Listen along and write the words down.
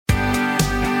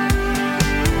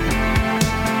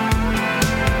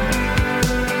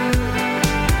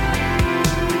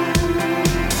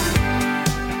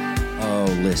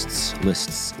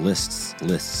Lists.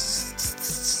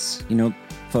 You know,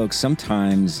 folks,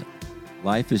 sometimes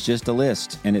life is just a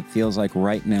list, and it feels like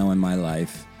right now in my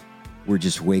life, we're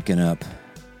just waking up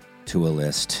to a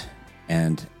list.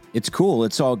 And it's cool.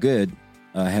 It's all good.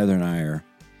 Heather and I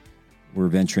we're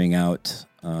venturing out.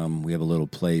 We have a little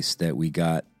place that we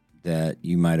got that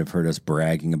you might have heard us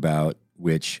bragging about,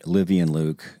 which Livy and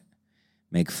Luke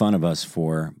make fun of us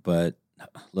for. But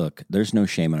look, there's no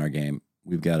shame in our game.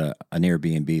 We've got an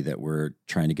Airbnb that we're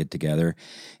trying to get together,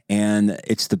 and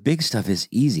it's the big stuff is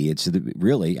easy. It's the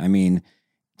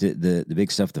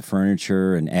big stuff, the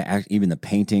furniture and even the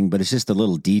painting, but it's just the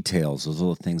little details, those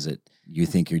little things that you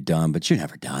think you're done, but you're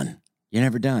never done. You're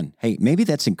never done. Hey, maybe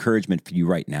that's encouragement for you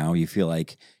right now. You feel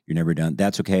like you're never done.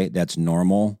 That's okay. That's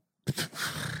normal.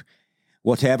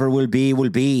 Whatever will be,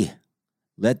 will be.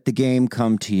 Let the game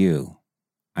come to you.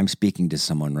 I'm speaking to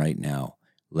someone right now.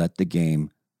 Let the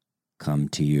game come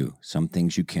to you. Some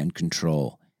things you can't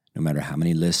control, no matter how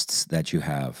many lists that you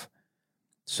have.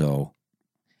 So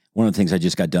one of the things I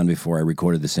just got done before I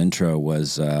recorded this intro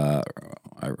was I'm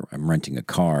renting a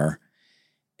car.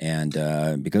 And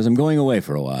because I'm going away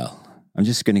for a while, I'm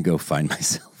just going to go find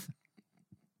myself.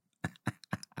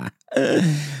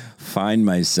 Find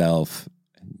myself.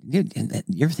 You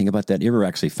ever think about that? You ever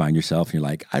actually find yourself and you're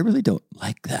like, I really don't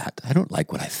like that. I don't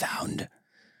like what I found.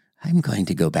 I'm going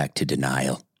to go back to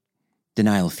denial.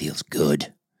 Denial feels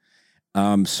good.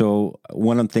 So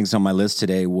one of the things on my list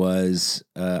today was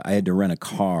I had to rent a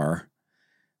car.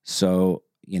 So,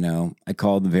 I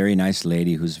called a very nice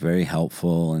lady who's very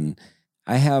helpful. And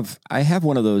I have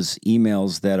one of those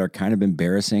emails that are kind of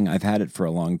embarrassing. I've had it for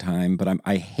a long time, but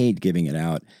I hate giving it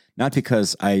out. Not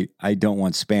because I don't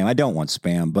want spam. I don't want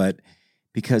spam, but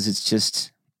because it's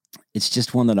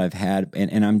just one that I've had.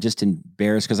 And I'm just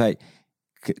embarrassed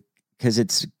because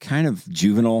it's kind of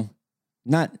juvenile.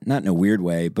 Not in a weird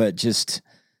way, but just,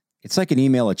 it's like an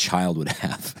email a child would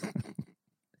have,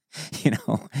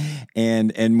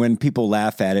 and when people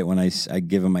laugh at it, when I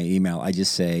give them my email, I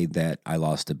just say that I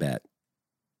lost a bet.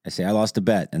 I say I lost a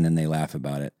bet, and then they laugh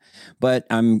about it. But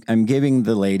I'm giving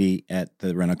the lady at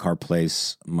the rent-a-car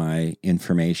place my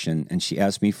information, and she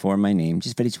asked me for my name.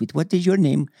 Just very sweet. What is your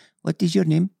name? What is your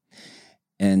name?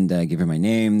 And I give her my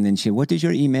name. Then she, what is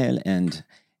your email? And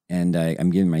I'm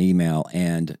giving my email,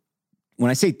 and when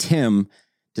I say Tim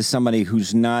to somebody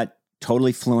who's not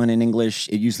totally fluent in English,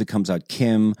 it usually comes out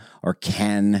Kim or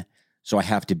Ken. So I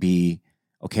have to be,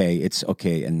 okay, it's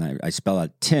okay. And I spell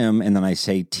out Tim, and then I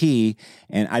say T,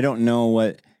 and I don't know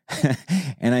what,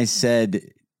 and I said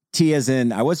T as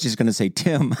in, I was just going to say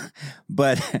Tim,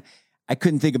 but I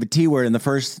couldn't think of a T word. And the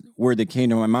first word that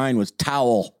came to my mind was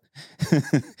towel.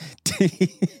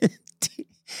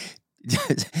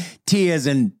 T as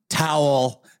in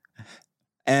towel.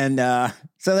 And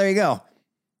so there you go.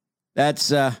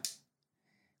 That's, I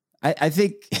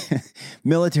think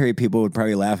military people would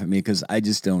probably laugh at me because I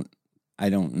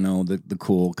don't know the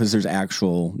cool, because there's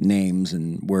actual names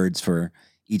and words for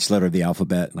each letter of the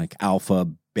alphabet, like alpha,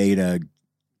 beta,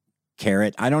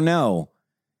 carrot. I don't know.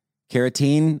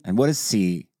 Carotene. And what is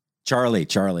C? Charlie,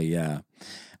 yeah.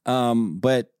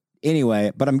 But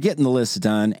anyway, I'm getting the list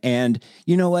done, and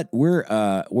you know what?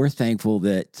 We're thankful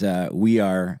that we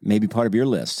are maybe part of your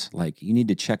list. Like, you need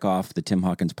to check off the Tim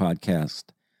Hawkins podcast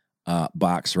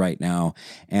box right now,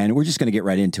 and we're just going to get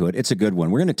right into it. It's a good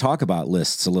one. We're going to talk about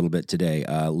lists a little bit today.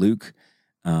 Luke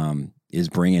is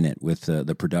bringing it with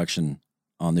the production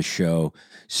on the show.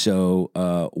 So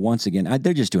once again,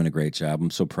 they're just doing a great job.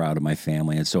 I'm so proud of my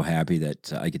family and so happy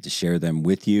that I get to share them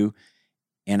with you.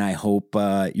 And I hope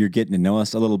you're getting to know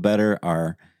us a little better,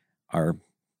 our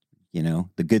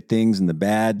the good things and the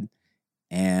bad.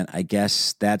 And I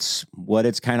guess that's what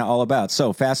it's kind of all about.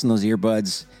 So fasten those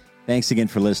earbuds. Thanks again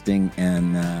for listening,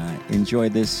 and enjoy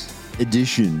this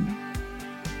edition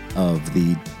of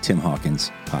the Tim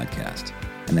Hawkins podcast.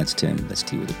 And that's Tim. That's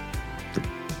T with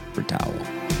for towel.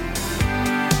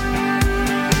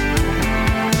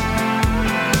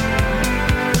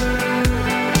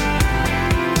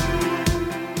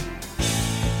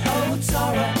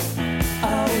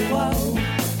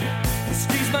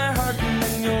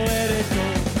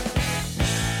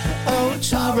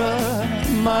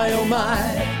 My oh my,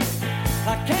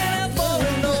 I can't afford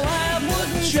no, I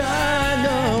wouldn't try,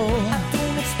 no. I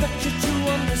don't expect you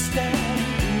to understand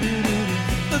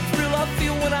the thrill I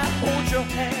feel when I hold your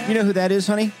hand. You know who that is,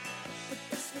 honey?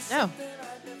 No.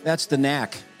 That's the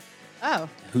Knack. Oh.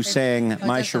 Who sang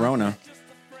My Sharona.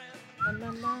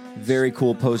 Very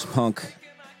cool post-punk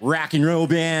rock and roll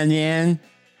band, man.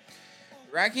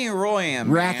 Rocking and rolling,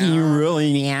 Rocking and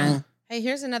rolling, man. Hey,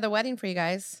 here's another wedding for you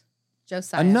guys.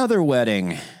 Josiah. Another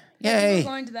wedding. Yay. We're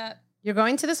going to that. You're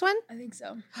going to this one? I think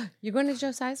so. You're going to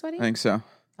Josiah's wedding? I think so.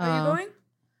 Are you going?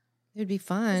 It would be 'Cause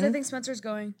fun. I think Spencer's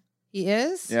going. He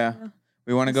is? Yeah.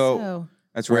 We want to go. So,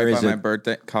 That's Where right is by my it?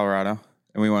 birthday, Colorado.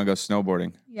 And we want to go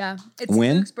snowboarding. Yeah. It's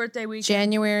When? Luke's birthday week.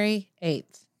 January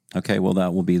 8th. Okay, well,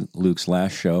 that will be Luke's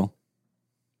last show.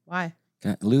 Why?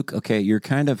 Luke, okay, you're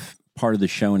kind of part of the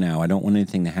show now. I don't want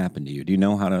anything to happen to you. Do you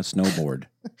know how to snowboard?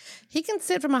 He can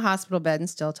sit from a hospital bed and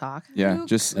still talk. Yeah. Luke.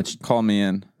 Just call me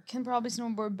in. Can probably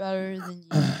snowboard better than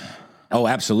you. Oh,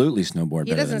 absolutely snowboard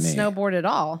He better doesn't than me. snowboard at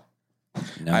all.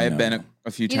 No, I have no, been no.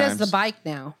 a few He times. does the bike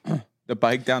now. The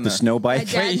bike down The snow My bike.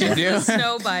 dad Wait, you did do? the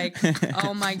snow bike.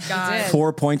 Oh my god. did.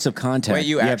 4 points of contact. Wait,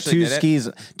 you have actually two did it? skis,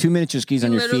 2 miniature skis He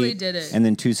on your literally feet, did it. and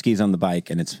then 2 skis on the bike,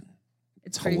 and it's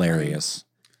pretty funny. hilarious.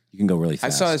 You can go really I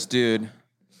fast. saw this dude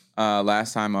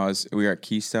last time we were at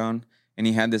Keystone, and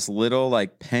he had this little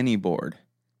like penny board.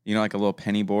 You know, like a little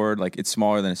penny board. Like it's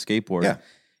smaller than a skateboard. Yeah.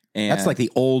 And That's like the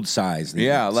old size. the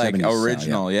yeah, like 70s style, yeah.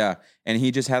 original. Yeah. And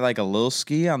he just had like a little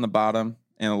ski on the bottom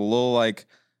and a little like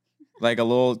a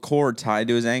little cord tied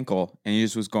to his ankle, and he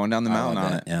just was going down the I mountain love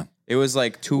on that, it. Yeah. It was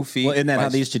like 2 feet. Well, isn't that by how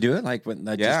they used to do it? Like, when,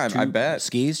 Yeah, just I 2 bet.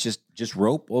 skis, just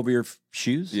rope over your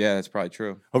shoes. Yeah, that's probably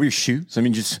true. Over your shoes. I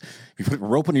mean, just you put a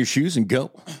rope on your shoes and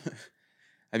go.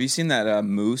 Have you seen that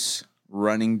moose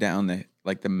running down the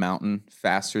mountain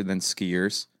faster than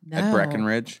skiers at No.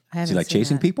 Breckenridge? I Is he haven't like seen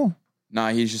chasing that. people, Nah,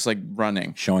 he's just like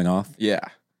running. showing off? Yeah,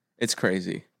 it's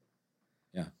crazy.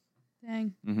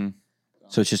 Dang. Mm-hmm.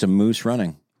 So it's just a moose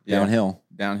running downhill.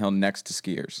 Downhill next to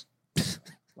skiers.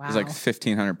 Wow. He's like a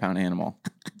 1,500-pound animal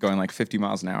going like 50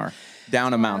 miles an hour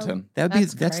down a mountain.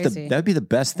 That's crazy. That'd be the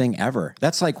best thing ever.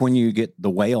 That's like when you get the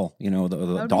whale, the That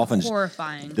would dolphins, be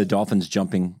horrifying. the dolphins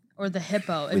jumping. Or the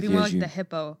hippo. It'd With be you more as like you- the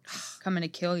hippo coming to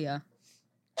kill you.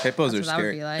 Hippos That's are what that would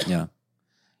scary. be like. Yeah.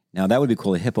 Now that would be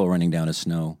cool. A hippo running down a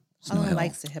snow Oh, hill.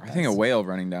 likes the hippos. I think a whale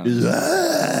running down.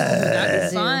 That'd be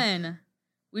Zoo. fun.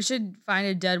 We should find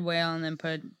a dead whale and then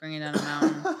bring it down a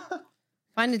mountain.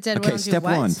 Find a dead whale Okay, and do step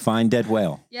what? 1: find dead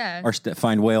whale, Yeah. or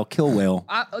find whale, kill whale.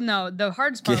 No, the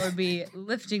hardest part would be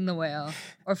lifting the whale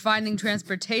or finding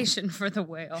transportation for the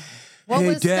whale. What hey,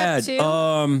 was Dad. step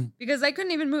 2? Because they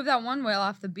couldn't even move that one whale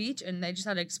off the beach and they just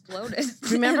had exploded.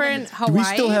 Remember And in then Hawaii? Do we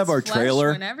still have our flesh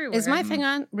trailer? went everywhere. Is my thing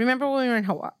on? Remember when we were in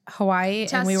Hawaii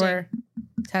and we Testing. were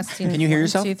testing? Can you hear 1,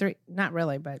 yourself? 2, 3. Not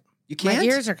really, but You my can't.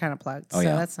 ears are kind of plugged, Oh, so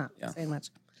yeah. that's not Yeah. saying much.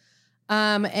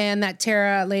 And that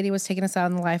Tara lady was taking us out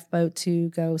on the lifeboat to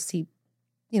go see,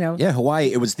 Yeah,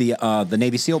 Hawaii. It was the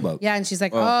Navy SEAL boat. and she's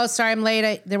like, Oh. "Oh, sorry, I'm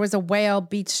late. There was a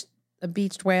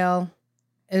beached whale.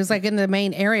 It was like in the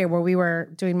main area where we were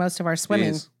doing most of our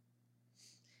swimming. Jeez.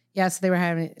 Yeah, so they were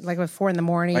having like at 4 a.m.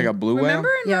 Like a blue whale? Remember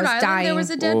in Yeah, it Rhode was Island there dying. was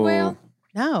a dead Whoa. whale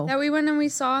No, that we went and we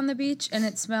saw on the beach and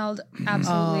it smelled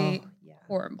absolutely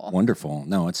horrible. Wonderful.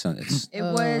 No, it's it's It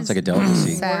Oh. was it's like a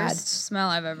delicacy. the Sad. worst smell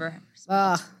I've ever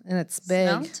ugh, and it's big.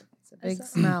 smelled. It's a big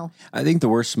smell. I think the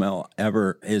worst smell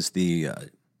ever is the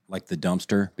like the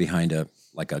dumpster behind a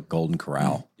Golden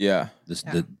Corral. Yeah. This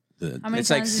Yeah. the How many It's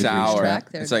like times did you sour.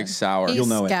 track there, It's like Dan? sour. You'll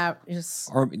know it.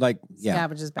 or like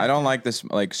Scavenges back I don't there. like this,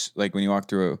 like when you walk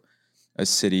through a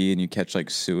city and you catch like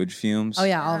sewage fumes. Oh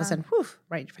yeah, all of a Yeah. sudden, whew,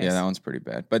 right in your face. Yeah, that one's pretty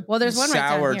bad. But Well, there's one right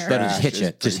down sour here. But trash it hit is you,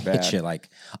 pretty just hit bad. you like,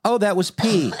 oh, that was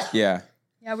pee. Yeah,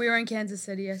 Yeah, we were in Kansas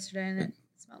City yesterday and it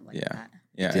smelled like Yeah. that.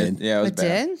 yeah, Did? yeah. It was It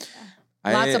bad. did?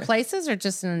 Lots of places or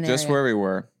just in an Just area? where we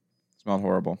were, smelled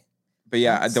horrible. But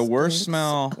yeah, That the worst stinks.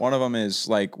 smell. One of them is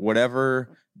like whatever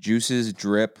juices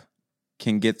drip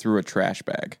can get through a trash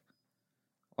bag.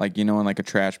 Like when like a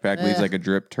trash bag leaves Ugh. like a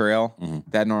drip trail, Mhm.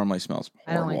 that normally smells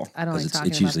I don't horrible. like. I don't like Because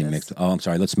talking it's usually about mixed. this. Oh, I'm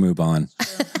sorry. Let's move on.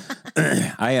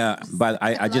 But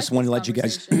I like just want this to let you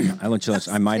guys. conversation. I let you.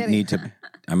 I might kidding.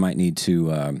 need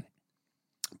to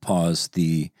pause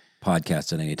the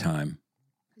podcast at any time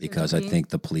because I pee? think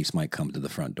the police might come to the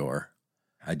front door.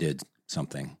 I did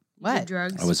something. You What? did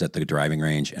drugs? I was at the driving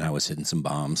range and I was hitting some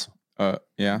bombs, Yeah.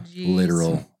 Jeez.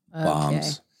 literal Okay.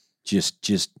 bombs,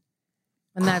 just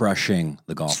And that, crushing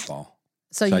the golf ball.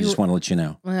 so So I you just want to let you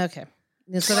know. okay?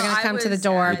 So they're Well, gonna I come to the was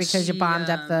door at because you the, bombed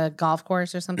up the golf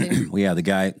course or something. Well, yeah,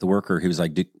 the worker, he was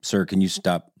like, "Sir, can you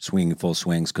stop swinging full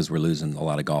swings because we're losing a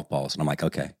lot of golf balls?" And I'm like,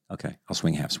 "Okay, I'll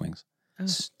swing half swings." Oh.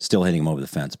 Still hitting them over the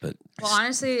fence, but Well,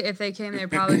 honestly, if they came,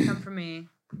 they'd probably come for me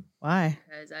Why?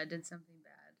 because I did something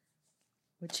bad.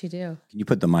 What'd you do? can you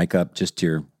put the mic up just to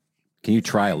your? Can you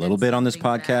try a I little did bit on this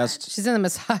something podcast? She's in the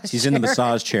massage. She's in the chair.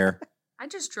 massage chair. I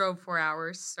just drove 4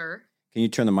 hours, sir. Can you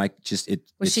turn the mic?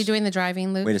 Was she doing the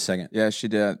driving, Luke? Wait a second. Yeah, she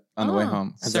did on the way Oh,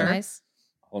 home. That's Sir? nice,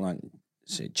 Hold on.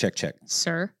 Say, check.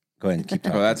 Sir. Go ahead and keep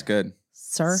talking. Oh, that's good.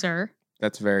 sir. Sir.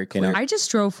 That's very Okay, now- clear. I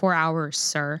just drove 4 hours,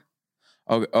 sir.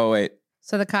 Oh, wait.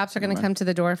 So the cops are going to Never mind. come to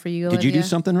the door for you, Did you do Olivia?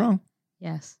 something wrong?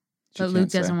 Yes. She But Luke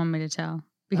can't say. doesn't want me to tell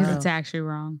because Oh. it's actually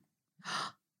wrong.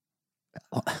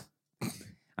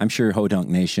 I'm sure Hodunk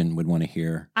Nation would want to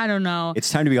hear. I don't know. It's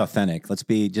time to be authentic. Let's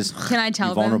be just Can I be tell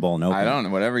them? vulnerable and open. I don't know.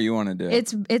 Whatever you want to do.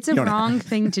 It's a don't- wrong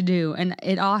thing to do, and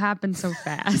it all happened so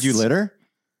fast. Did you litter?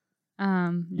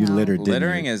 No. You littered, didn't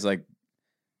Littering you? is like,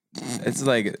 it's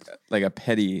like a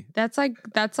petty. That's like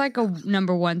a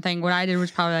number one thing. What I did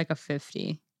was probably like a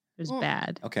 50. It was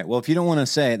bad. Okay. Well, if you don't want to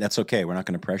say it, that's okay. We're not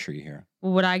going to pressure you here.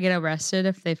 Well, would I get arrested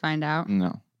if they find out?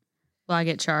 No. Will I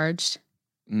get charged?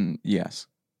 Yes.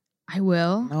 I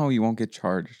will. No, you won't get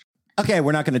charged. Okay,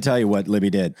 we're not going to tell you what Libby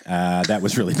did. That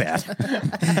was really bad.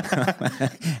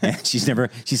 And she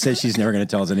says she's never going to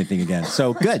tell us anything again.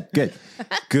 So good.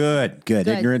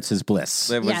 Ignorance is bliss.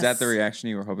 Liv, was that Yes. the reaction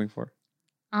you were hoping for?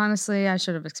 Honestly, I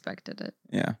should have expected it.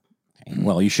 Yeah.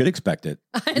 Well, you should expect it.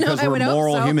 I know. Because I we're would hope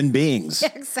moral so. human beings.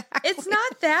 Exactly. It's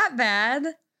not that bad.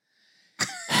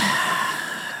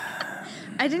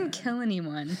 I didn't kill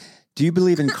anyone. Do you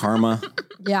believe in karma?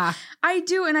 Yeah. I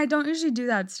do, and I don't usually do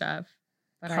that stuff.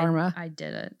 But Karma. I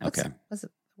did it. Okay. What's the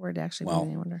word actually Well,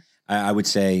 mean? I wonder. I would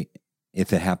say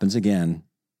if it happens again,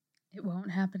 It won't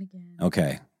happen again.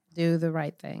 okay, Do the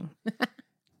right thing.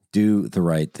 do the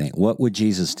right thing. What would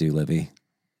Jesus do, Libby?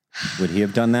 Would he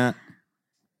have done that?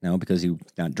 No, because he's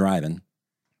not driving.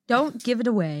 Don't give it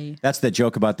away. That's the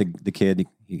joke about the kid.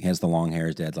 He has the long hair.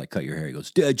 His dad's like, cut your hair. He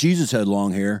goes, Dad, Jesus had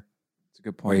long hair. It's a good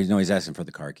Or point. he's asking for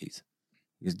the car keys.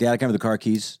 He goes, Dad, I come with the car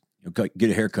keys. Get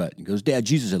a haircut. He goes, Dad,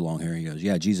 Jesus had long hair. He goes,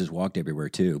 yeah, Jesus walked everywhere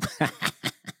too.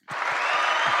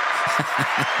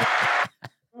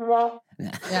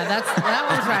 Yeah, that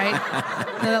was right.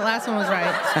 No, that last one was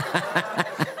right.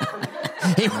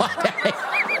 He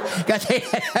walked got they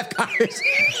have cars.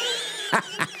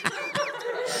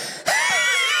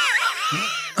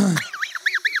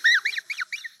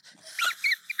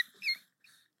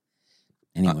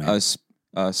 Anyway,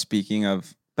 Speaking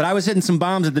of, but I was hitting some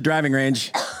bombs at the driving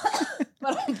range.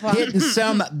 Hitting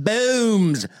some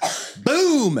booms.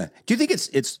 Boom. Do you think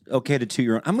it's okay to toot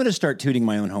your own? I'm going to start tooting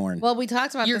my own horn. Well, we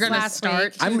talked about You're this gonna last start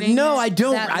week. tooting I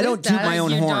don't. That I don't Luke toot does. my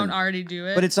own you horn. don't already do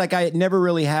it. But it's like I never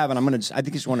really have, and I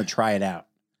think just want to try it out.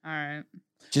 all right.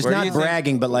 Just Where do not you think-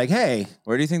 bragging, but like, hey,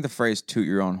 where do you think the phrase "toot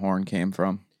your own horn" came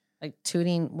from? Like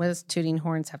tooting. What does tooting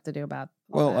horns have to do about?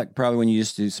 all well, that? like probably when you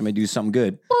used to somebody do something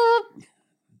good.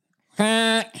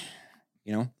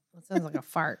 You know, That sounds like a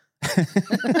fart. I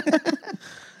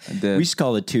did. we used to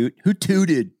call it toot. Who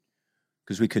tooted?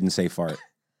 Because we couldn't say fart.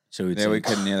 So we'd yeah, say, we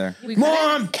couldn't either. We couldn't-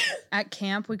 Mom, At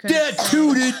camp, we couldn't. Dad say-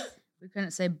 tooted. We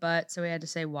couldn't say butt, so we had to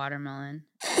say watermelon.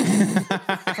 For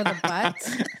the butt.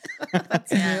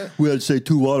 That's Yeah. cute. We had to say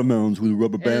 2 watermelons with a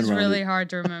rubber It band was around really it. hard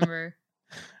to remember.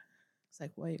 It's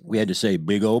like, wait. We had to say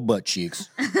big old butt cheeks.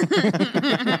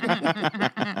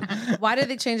 Why did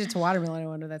they change it to watermelon? I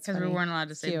wonder. That's Because we funny. weren't allowed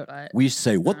to say Cute. butt. We used to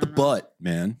say, what the don't know. butt,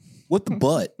 man? What the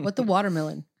butt? What the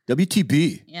watermelon?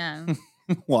 WTB. Yeah.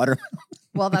 Water.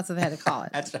 Well, that's what they had to call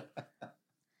it. That's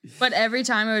But every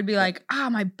time it would be like,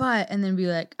 my butt. And then be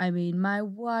like, I mean, my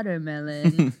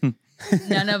watermelon.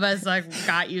 None of us like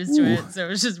got used to it. So it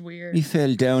was just He weird.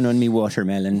 fell down on me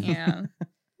watermelon. Yeah.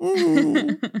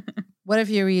 What if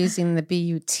you were using the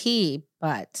BUT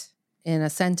but in a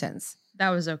sentence? That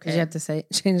was Did okay. you have to say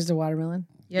change to watermelon?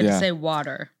 You had Yeah. to say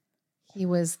water. He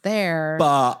was there.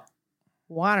 But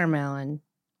Watermelon,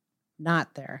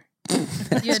 not there.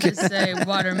 You had to say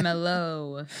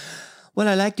watermelon. well,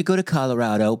 I like to go to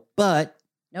Colorado, but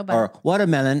No, but or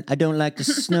watermelon, I don't like to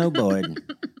snowboard.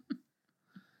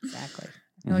 exactly.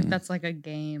 I feel like that's like a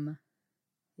game.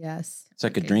 Yes. It's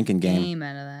like a drinking game.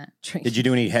 Out of that. Drink. Did you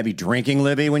do any heavy drinking,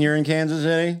 Libby, when you're in Kansas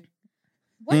City?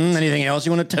 What? Anything else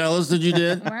you want to tell us that you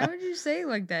did? Why would you say it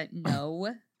like that?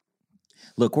 No.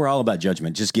 Look, we're all about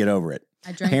judgment. Just get over it.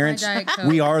 I drank Parents, my Diet Coke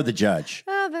we are the judge.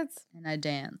 Oh, that's and I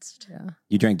danced. yeah.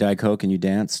 You drank Diet Coke and you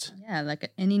danced. Yeah,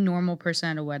 like any normal person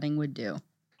at a wedding would do.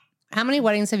 How many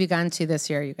weddings have you gone to this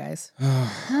year, you guys?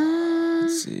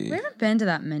 Let's see. We haven't been to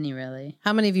that many really.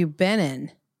 How many have you been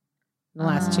in the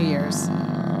last 2 years?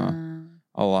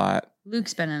 A lot.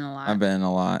 Luke's been in a lot. I've been in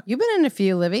a lot. You've been in a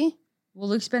few, Libby. Well,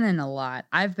 Luke's been in a lot.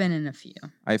 I've been in a few.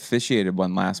 I officiated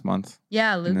one last month.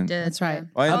 Yeah, Luke then- did. That's right. yeah.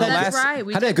 Well, Oh, the that's last- right.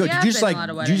 We How did it go? we Did have you just been like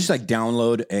to a lot of did you just weddings. like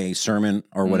download a sermon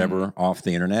or whatever off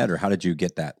the internet, or how did you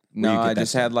get that? Where No, you get I that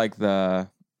just stuff? had like the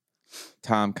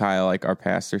Tom Kyle, like our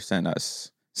pastor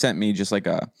sent me just like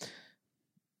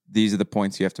these are the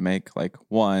points you have to make. Like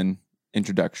 1,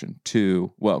 introduction,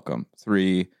 2, welcome,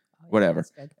 3, whatever.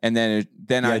 That's good. And then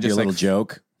You I had your just little like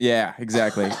joke. Yeah,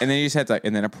 exactly. And then you just have to,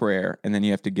 and then a prayer, and then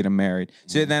you have to get them married.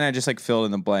 So then I just like filled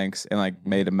in the blanks and like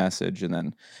made a message, and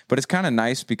then. But it's kind of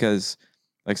nice because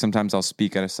like sometimes I'll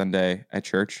speak at a Sunday at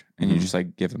church, and you just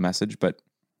like give a message, but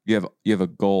you have a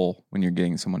goal when you're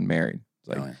getting someone married. It's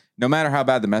like no matter how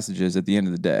bad the message is, at the end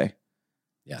of the day,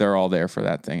 they're all there for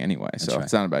that thing anyway. So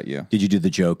it's not about you. Did you do the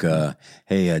joke?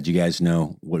 Hey, do you guys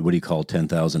know what do you call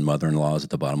 10,000 mother-in-laws at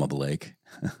the bottom of the lake?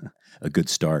 A good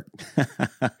start.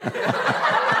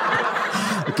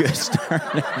 A good start,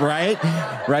 right?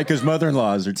 Right, because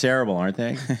mother-in-laws are terrible, aren't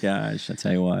they? Gosh, I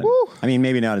tell you what. I mean,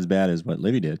 maybe not as bad as what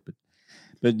Livy did,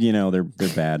 but you know they're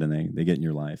bad and they get in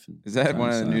your life. And is that one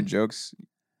of the new jokes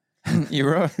you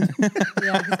wrote?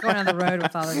 Yeah, he's going on the road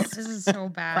with all this. This is so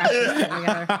bad.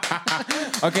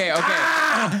 Okay.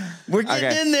 We're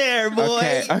getting in there,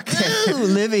 boy. Okay. Ooh,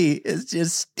 Livy is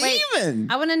just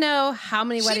steaming. I want to know how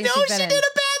many weddings She you've knows been she in. did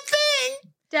a bad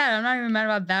thing. Dad, I'm not even mad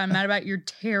about that. I'm mad about your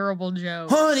terrible joke.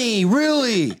 Honey,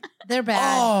 really? They're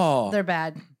bad. Oh. They're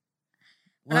bad.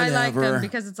 But I like them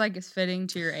because it's like it's fitting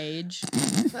to your age.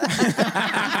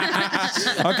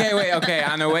 Okay, wait. Okay,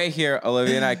 on the way here,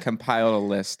 Olivia and I compiled a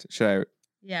list. Should I?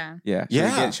 Yeah.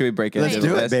 Yeah. Should we break it Let's into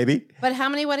do the it, list? baby. But how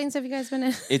many weddings have you guys been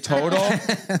in? It total.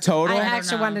 I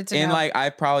actually know. wanted to And know. like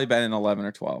I've probably been in 11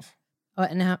 or 12. Oh,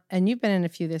 and you've been in a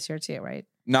few this year too, right?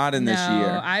 Not in this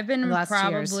year. I've been The in last 2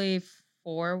 years. probably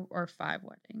 4 or 5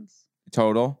 weddings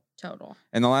Total.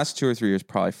 in the last 2 or 3 years,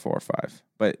 probably 4 or 5.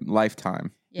 But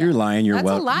lifetime. Yeah. You're lying. That's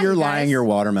a lot, You're you lying guys. your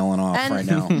watermelon off And- right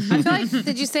now. I feel like,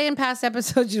 did you say in past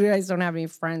episodes you guys don't have any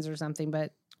friends or something,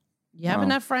 but you have No.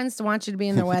 enough friends to want you to be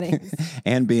in their weddings.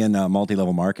 And be in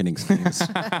multi-level marketing schemes.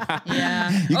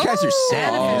 Yeah. You guys are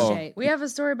sad. Beneficiate. We have a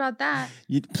story about that.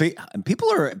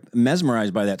 People are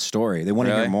mesmerized by that story. They want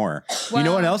to Really? hear more. You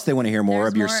know what Well, else they want to hear more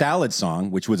there's of? Your more. salad song,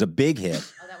 which was a big hit.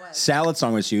 Salad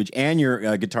song was huge, and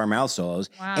your guitar mouth solos.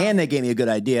 Wow. And they gave me a good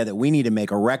idea that we need to make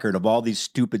a record of all these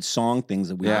stupid song things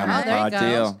that we have Oh, on there the you go.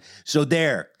 podcast. Deal. So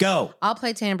there, go. I'll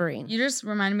play tambourine. You just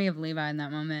reminded me of Levi in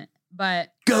that moment.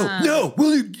 But Go. No,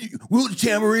 we'll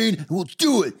tambourine. We'll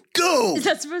do it. Go. Is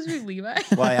that supposed to be Levi?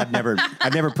 Well, I've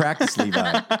never practiced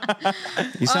Levi.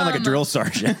 You sound like a drill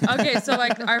sergeant. Okay, so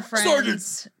like our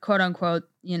friends, quote unquote,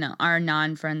 our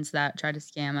non-friends that try to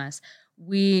scam us.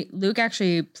 Luke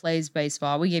actually plays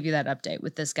baseball. We gave you that update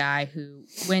with this guy who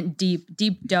went deep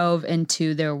dove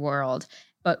into their world.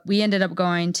 But we ended up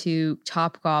going to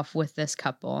Topgolf with this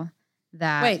couple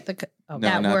that Wait, No,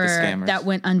 not the scammers. that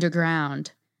went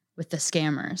underground with the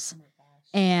scammers.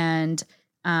 And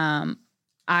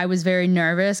I was very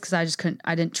nervous because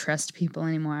I didn't trust people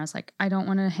anymore. I was like, I don't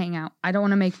want to hang out. I don't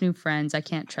want to make new friends. I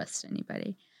can't trust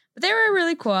anybody. But they were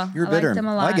really cool. You're I bitter. liked them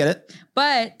a lot. I get it.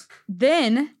 But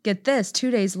then, get this, 2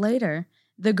 days later,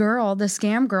 the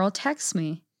scam girl texts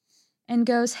me and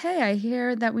goes, hey, I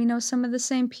hear that we know some of the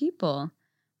same people.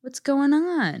 What's going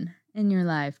on in your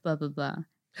life? Blah, blah, blah.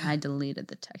 I deleted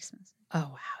the text message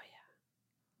Oh, wow.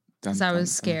 Dun, because I dun, was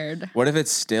dun. scared. What if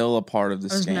it's still a part of the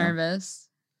I was scam? nervous.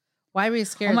 Why were you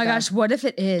scared? Oh my though? gosh, what if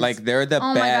it is? Like they're the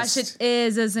oh best. my gosh, it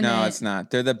is, isn't it? No, it's not.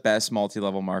 They're the best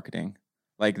multi-level marketing.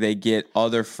 Like they get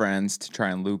other friends to try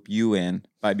and loop you in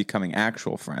by becoming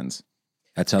actual friends.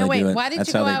 That's how No, they wait, do it. why did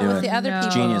That's you how go they out do with it. the other No.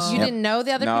 people? Genius, You yep. didn't know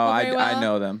the other No, people very well? I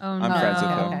know them. Oh, I'm no. friends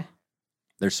with Okay, them. okay.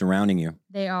 They're surrounding you.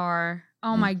 They are.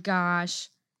 Oh my gosh.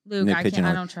 Luke, And they I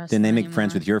pigeonhole. don't trust Then they them make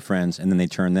friends anymore. with your friends, and then they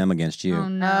turn them against you. Oh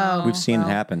no. We've seen well.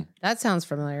 it happen. That sounds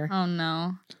familiar. Oh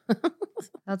no.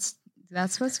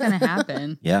 That's what's gonna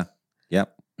happen. Yeah.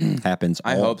 Yep. Happens.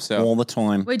 I hope so. All the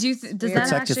time. Wait, does that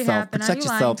Protect actually yourself. happen? Are Protect you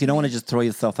lying yourself. to You don't me? want to just throw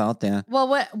yourself out there. Well,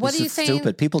 what This are you is saying?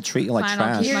 stupid. People treat you like Fine, I'll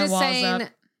trash. keep You're my just walls saying, up.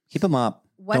 Keep them up.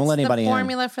 what's Don't let anybody the in.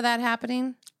 formula for that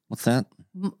happening? What's that?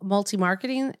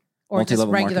 Multi-marketing or just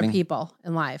Multi-level regular marketing? people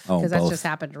in life? Oh, Because that's both. just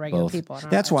happened to regular Both. people. in our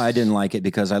That's lives. why I didn't like it,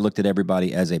 because I looked at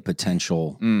everybody as a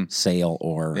potential sale,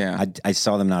 or Yeah. I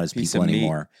saw them not as Piece people of meat.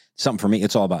 anymore. Something for me.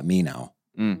 It's all about me now.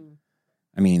 Mm.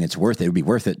 I mean, it's worth it. It would be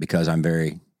worth it because I'm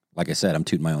very, like I said, I'm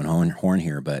tooting my own horn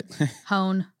here, but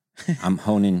Hone. I'm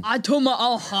honing. I told my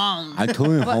all home. I told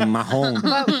you home my home.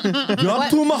 I'm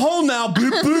tooting my horn now.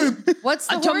 Boop, boop. What's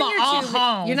the I told horn my you're tooting?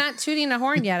 home. You're not tooting a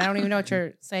horn yet. I don't even know what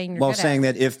you're saying. You're Well, good saying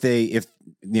at. that if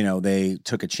they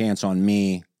took a chance on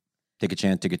me, take a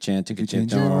chance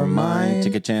on mine,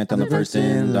 take a chance on the first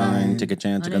in line, take a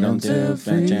chance, take a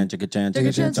chance, take a chance, take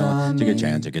a chance on me, take a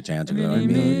chance, take a chance, take a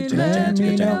me, take a chance,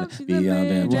 take a chance, be out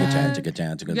there, take a chance, take a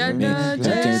chance, take a me, take a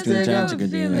chance, take a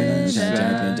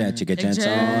chance, take a chance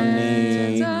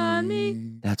on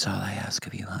me. That's all I ask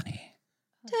of you, honey.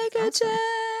 Take a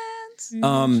chance.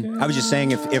 I was just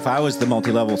saying, if I was the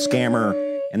multi-level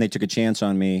scammer and they took a chance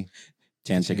on me,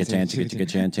 Chan chicka chan chicka chicka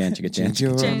chan chan chicka chan Change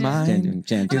your chicka mind.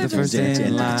 chan You're the first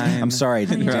in line. I'm sorry.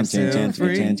 Chan You're chan still chan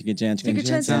free. chicka chan chicka chan Take a chicka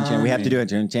chance chan chan. on We have to me. do it.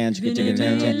 Chan chan chicka chicka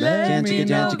chan chan chan chicka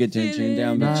chan chicka chan chan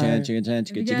down. Chan chicka chan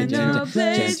chicka chicka chan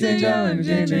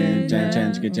chan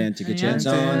chan chicka chan chicka chance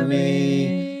on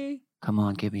me. Come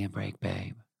on, give me a break,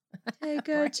 babe. Take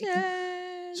a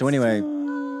chance. So anyway,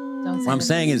 Don't what I'm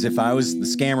saying is, if I was the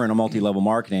scammer in a multi-level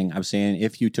marketing, I'm saying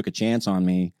if you took a chance on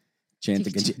me, chance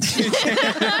to get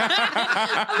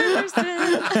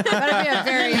That'd be a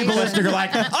very people listening are like,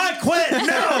 I quit.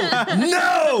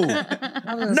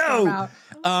 No.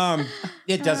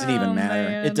 It doesn't even matter.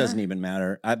 man. It doesn't even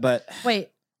matter. But Wait.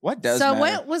 What does So matter?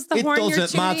 what was the it horn you're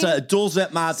doesn't tuning? matter. It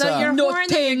doesn't matter. So your horn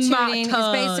that you're Nothing tuning is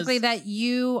matters. basically that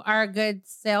you are a good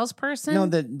salesperson. no,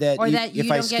 that Or you, that you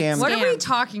if I don't get scam, What are we Scam.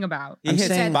 talking about? He I'm hits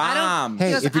saying- bomb. Hey,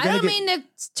 He goes, if you're I gonna don't get- mean to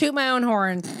toot my own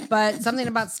horn, but something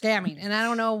about scamming, and I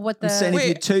don't know what the I'm saying if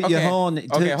you toot your horn,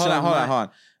 Okay, hold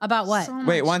on. about what. So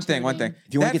Wait, much one thing. tuning.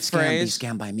 if you want That to get scammed, phrase- be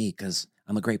scammed by me because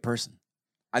I'm a great person.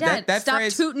 Dad, that stop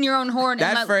phrase, tooting your own horn. and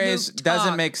that let phrase Luke doesn't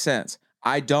talk. make sense.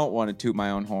 I don't want to toot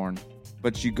my own horn,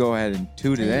 but you go ahead and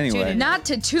toot it You toot anyway. it. Not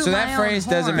to toot So my that own phrase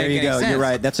doesn't horn. make There you any go. sense. You're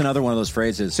right. That's another one of those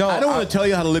phrases. So, I don't want to tell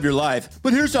you how to live your life,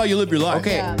 but here's how you live your life.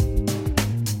 Okay. Yeah.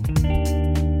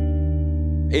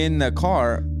 In the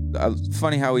car,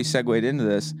 funny how we segued into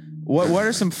this. What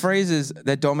are some phrases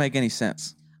that don't make any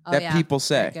sense Oh, that yeah. people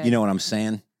Very say? good. You know what I'm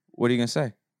saying? What are you gonna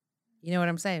say? You know what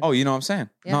I'm saying? Oh, you know what I'm saying?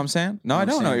 Yeah. Know what I'm saying? No, I I'm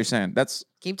don't know saying. what you're saying. That's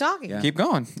Keep talking. Yeah. keep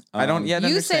going. I don't yet You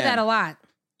understand. say that a lot.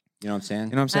 You know what I'm saying?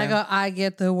 You know what I'm I saying? go, I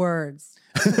get the words.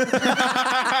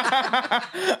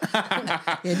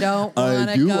 You don't want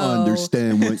to go.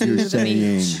 understand what to the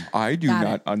beach. I do Got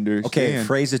not it. understand. Okay,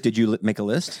 phrases. Did you make a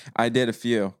list? I did a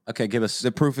few. Okay, give us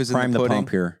The proof is in prime the the pudding. pump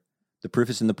here. The proof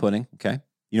is in the pudding. Okay,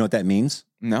 you know what that means?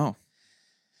 No.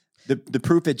 The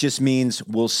proof, it just means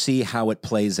we'll see how it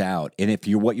plays out, and if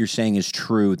what you're saying is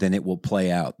true, then it will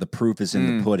play out. The proof is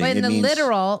in the pudding. But in it the means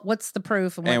literal, what's the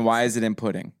proof? And why is it in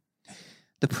pudding?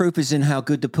 the proof is in how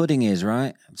good the pudding is,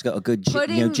 right? It's got a good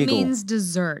Pudding jiggle. means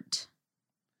dessert.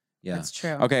 yeah. That's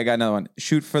true. Okay, I got another one.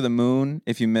 Shoot for the moon.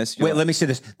 If you miss, Wait, let me say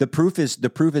this. The proof is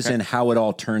in how it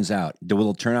all turns out.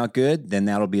 Will it turn out good? Then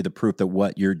that'll be the proof that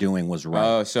what you're doing was right.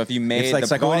 Oh, so if you made It's like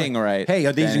the all- pudding right, Hey,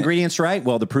 are these then- ingredients right?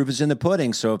 Well, the proof is in the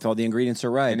pudding. So if all the ingredients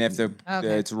are right, and if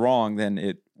Okay. it's wrong, then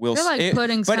it will. I feel like it-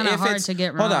 pudding's but kinda if hard it's- to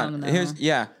get Hold wrong, on. though. Here's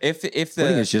if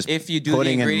Pudding is just if you do the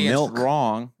pudding and ingredients milk.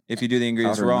 wrong, if you do the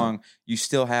ingredients Powdered milk. wrong, you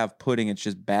still have pudding. It's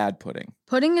just bad pudding.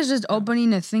 Pudding is just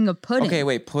opening a thing of pudding. Okay,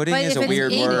 wait. Pudding But is if a it's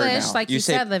weird English, word now. like you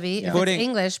say said, Livy, if pudding. it's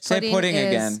English, Say pudding pudding is,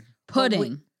 again.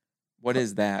 Pudding. What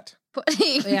is that?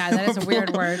 Pudding. Yeah, that is a weird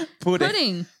word. Pudding.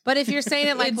 Pudding. But if you're saying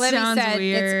it like It Livy sounds said,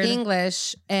 weird. it's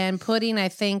English, and pudding, I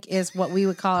think, is what we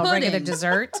would call a regular Pudding.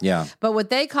 dessert. yeah. But what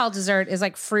they call dessert is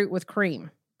like fruit with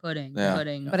cream. Pudding. Yeah.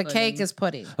 Pudding. But a cake is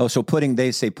pudding. Oh, so pudding.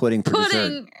 They say pudding for dessert.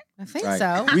 pudding. I think Right.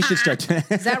 so. We should start.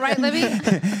 Is that right, Livy?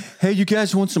 Hey, you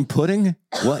guys want some pudding?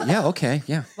 What? Yeah. Okay.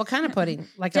 Yeah. What kind of pudding?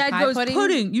 Like a Dad pie goes, pudding?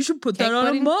 pudding? You should put Cake that on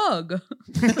pudding? a mug.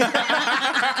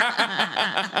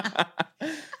 You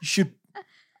should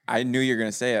I knew you were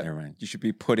gonna say it. Never mind. You should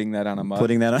be putting that on a mug.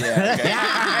 putting that on.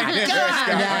 Yeah, okay.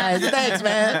 guys. Thanks,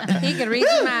 man. He could read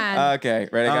your mind. Okay,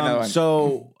 ready? I got another one.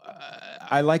 So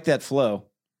I like that flow,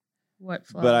 What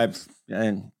flow? but I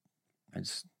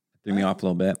just threw me off a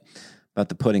little bit. But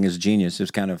the pudding is genius. It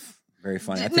was kind of very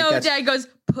funny. I think No, that's, Dad goes,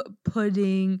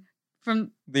 pudding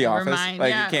from The Never Office. mind. Like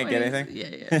Yeah, you can't get what anything.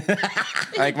 is- Yeah,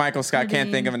 Like Michael Scott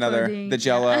can't think of another. Pudding. The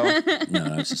Jello.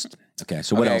 no, it's just okay.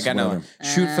 So what Okay, else? I got What another other-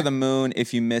 one. Shoot for the moon.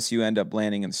 If you miss, you end up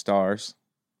landing in stars.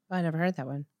 Oh, I never heard that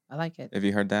one. I like it. Have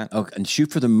you heard that? Oh, and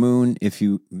shoot for the moon if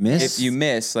you miss. If you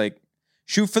miss, like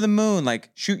shoot for the moon,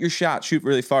 like shoot your shot, shoot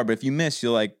really far. But if you miss,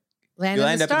 you'll like Land you'll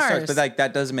in end the up in stars. stars. But like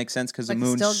that doesn't make sense because the Like,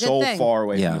 it's moon's still a good so thing. far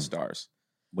away Yeah. from the stars.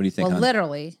 what do you think? well, hon?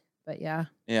 literally, but yeah.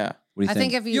 Yeah. What do you I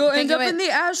think think? if you You'll think end up of it, in the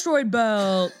asteroid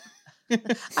belt. I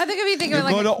think if you think of it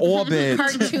You'll like go to orbit.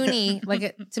 cartoony,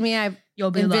 like to me, I You'll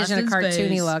be lost envision a in cartoony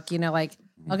space. look. You know, like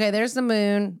okay, there's the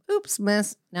moon. Oops,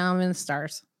 miss. Now I'm in the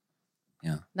stars.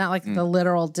 Yeah. Not like the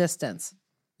literal distance.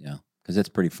 Yeah, because it's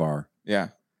pretty far. Yeah.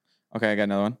 Okay, I got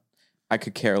another one. I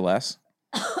could care less.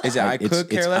 Is it I It's- could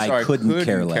care it's less or I couldn't care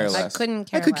care less. I less? couldn't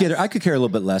care. I could care. less. I could care a little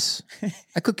bit less.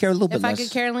 I could care a little bit If less. I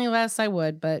could care any less, I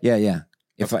would. But Yeah, yeah.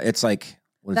 If I, it's like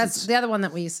what is that's it? the other one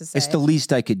that we used to say. It's the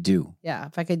least I could do. yeah.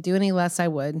 If I could do any less, I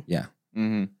would. Yeah,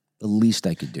 Mm-hmm. the least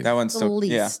I could do. That one's The still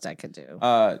yeah. least I could do.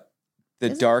 The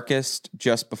Is it? darkest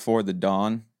just before the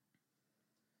dawn.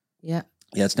 yeah.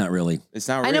 Yeah, it's not really. It's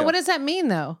not real. I know. What does that mean,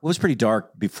 though? It was pretty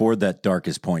dark before that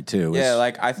darkest point too. Yeah, It's-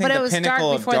 like I think But it the was dark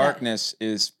pinnacle of before that. darkness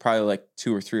is probably like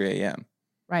 2 or 3 a.m.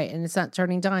 Right, and it's not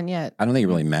turning dawn yet. I don't think it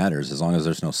really matters as long as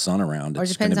there's no sun around. Or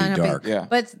It's depends going to on be how dark. big. Yeah.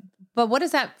 But what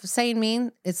does that saying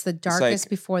mean? It's the darkest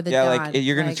before the yeah, dawn. like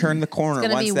you're gonna turn the corner. It's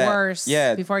gonna once be that, worse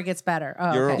Yeah, before it gets better.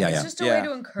 Oh, You're- okay. Yeah, It's just a Yeah. way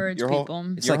to encourage Your whole- people.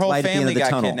 It's your like whole light at the end family of the got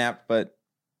tunnel. kidnapped, but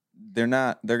they're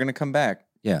not. They're gonna come back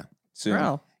Yeah. soon.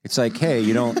 Bro, It's like, hey,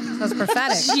 you don't. so it's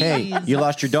prophetic. Hey, you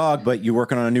lost your dog, but you're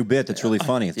working on a new bit that's really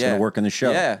funny. It's going Yeah. to work in the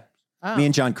show. Yeah, Oh. Me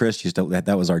and John Chris used to,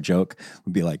 that was our joke.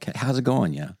 We'd be like, how's it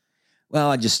going? Yeah.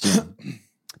 Well, I just,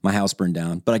 my house burned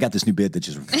down, but I got this new bid that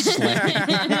just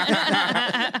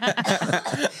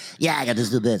Yeah, I got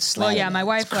this new bid. Well, yeah, my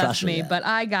wife left me, but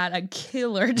I got a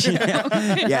killer joke.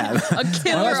 Yeah. A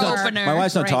killer opener. My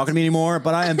wife's not Great. talking to me anymore,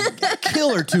 but I am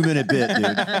killer 2-minute bit,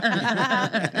 dude.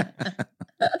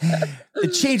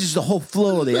 It changes the whole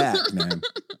flow of the act, man.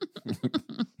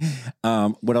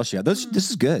 What else you got? This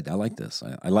is good. I like this.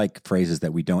 I like phrases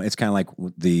that we don't. It's kind of like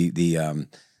the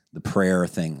prayer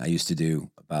thing I used to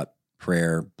do about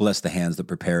prayer. Bless the hands that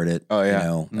prepared it. Oh, yeah. You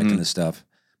know, that kind of stuff.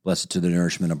 Blessed to the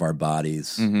nourishment of our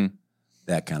bodies. hmm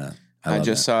That kind of. I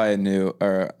just saw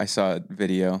I saw a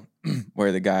video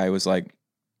where the guy was like,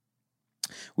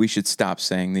 "We should stop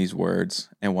saying these words,"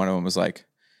 and one of them was like,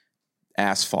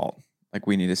 "asphalt." Like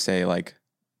we need to say like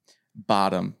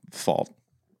bottom fault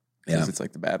because Yeah. it's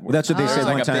like the bad word. Well, that's what they There's said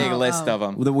like one a time. big list of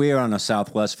them. We were on a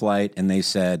Southwest flight, and they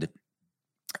said,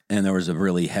 and there was a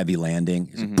really heavy landing.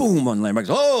 It's Mhm. boom on the landing.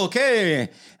 Oh, okay.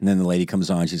 And then the lady comes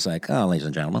on. She's like, "Oh, ladies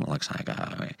and gentlemen, it looks like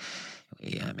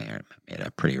we made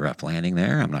a pretty rough landing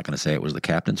there. I'm not going to say it was the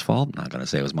captain's fault. I'm not going to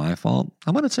say it was my fault.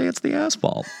 I'm going to say it's the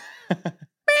asphalt." Bing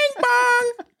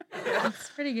bong. That's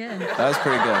pretty good. That was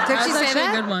pretty good. Did That's she say actually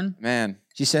that? a good one. Man,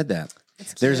 She said that.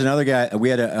 It's There's cute. another guy. We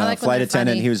had a like when flight they're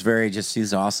attendant. funny. He was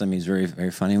he's awesome. He's very, very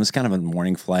funny. It was kind of a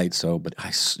morning flight, but I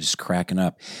was just cracking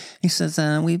up. He says,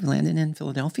 "We've landed in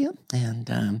Philadelphia,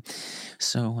 and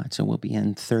so we'll be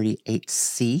in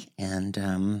 38C, and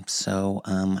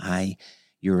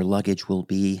your luggage will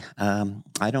be,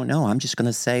 I don't know. I'm just going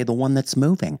to say the one that's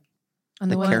moving. On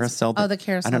The one that's- carousel. Oh, the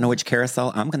carousel. I don't know which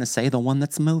carousel. I'm going to say the one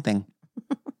that's moving."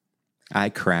 I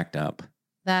cracked up.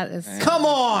 That is. Come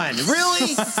on,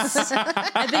 really?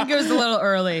 I think it was a little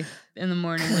early in the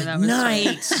morning when that was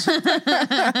Nice.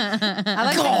 I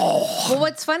like that. Well,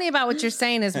 what's funny about what you're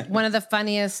saying is one of the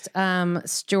funniest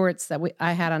stewards that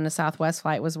I had on the Southwest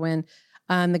flight was when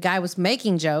the guy was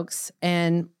making jokes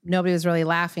and nobody was really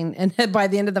laughing. And by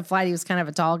the end of the flight, he was kind of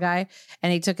a tall guy,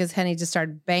 and he took his head and he just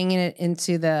started banging it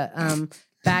into the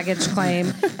baggage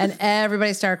claim, and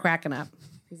everybody started cracking up.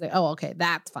 He's like, "Oh, okay,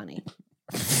 that's funny."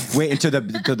 Wait until the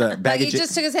Like baggage. he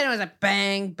just took his head and was like,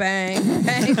 "Bang, bang,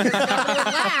 bang." Because nobody would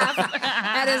laugh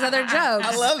at his other jokes.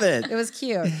 I love it. It was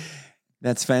cute.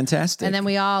 That's fantastic. And then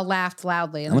we all laughed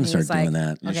loudly. And I'm then gonna he start was doing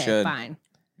like, that. Okay, should. fine.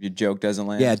 your joke doesn't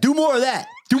land. Yeah, do more of that.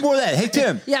 Do more of that. Hey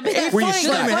Tim. Yeah, but Where you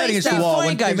slam your head against the wall.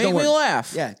 when guy, things make don't me work.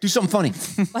 laugh. Yeah, do something funny.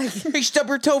 like, Hey, stub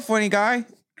your toe, funny guy.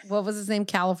 what was his name?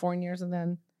 California or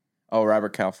something. Oh,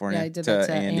 Robert California. Yeah, he did that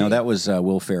to Andy. Andy. No, that was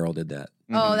Will Ferrell did that.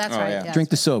 Oh, that's right. yeah. Yeah. Drink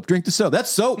the soap. Drink the soap. That's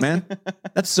soap, man.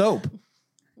 That's soap.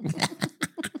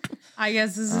 I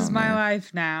guess this is my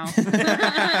life now.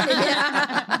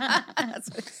 Yeah. That's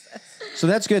what he said. So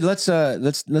that's good.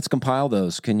 Let's compile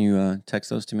those. Can you text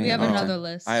those to me? We have Oh. another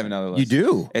list. I have another list. You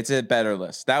do. It's a better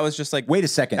list. That was just like Wait a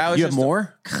second. That was You have just a-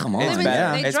 more? Come on. It's They-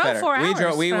 better. they It's drove better. 4 We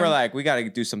hours We were from- like, we got to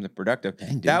do something productive.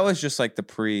 Dang, dude. That was just like the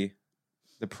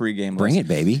pregame. Bring list. it,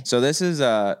 baby. So this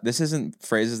isn't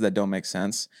phrases that don't make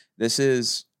sense. This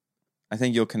is, I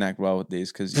think you'll connect well with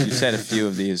these because you said a few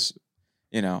of these.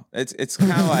 You know, it's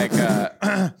kind of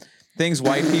like things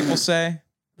white people say.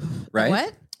 Right?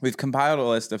 What? We've compiled a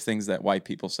list of things that white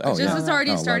people say. Oh, This yeah. is already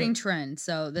Oh, a love starting it. trend.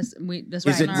 So this Is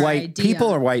was it our white idea. people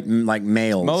or white like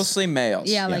males? Mostly males.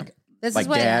 Yeah, Yeah. like This Like is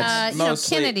what dads?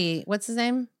 Mostly- Kennedy. What's his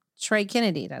name? Trey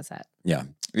Kennedy does that. Yeah.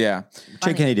 Yeah. Jay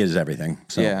Funny. Kennedy does everything.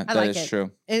 So Yeah, I that like is it.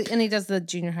 true. And he does the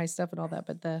junior high stuff and all that.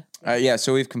 But the Yeah,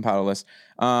 so we've compiled a list.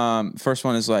 First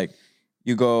one is like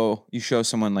you show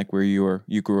someone like where you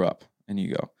grew up, and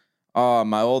you go, "Oh,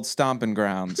 my old stomping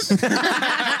grounds."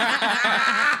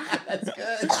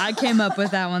 I came up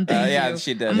with that one. Thank you. yeah,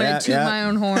 she did. I'm gonna Yeah, toot yeah. my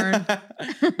own horn.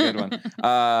 Good one.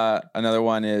 Another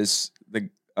one is the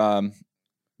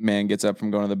man gets up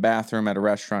from going to the bathroom at a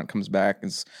restaurant, comes back,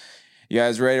 and says, "You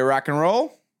guys ready to rock and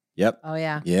roll?" Yep. oh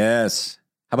yeah. Yes.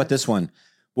 How about this one?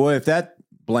 Boy, if that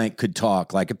blank could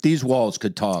talk, like if these walls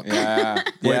could talk. Yeah.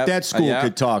 Boy, Yep. if that school Yep.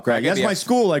 could talk, I'll right? give That's you my a-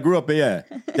 school I grew up in. Yeah.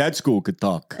 That school could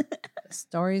talk.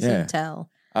 Stories Yeah. to tell.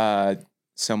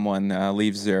 Someone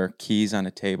leaves their keys on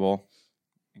a table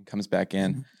and comes back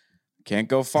in. Can't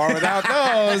go far without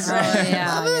those.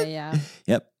 Oh, yeah.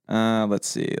 Yep. Let's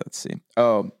see.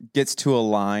 Oh, gets to a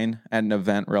line at an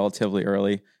event relatively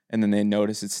early, and then they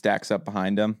notice it stacks up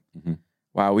behind them. Mhm.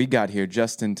 Wow, we got here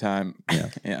just in time.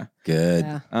 Yeah. Good.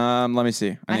 Yeah. Let me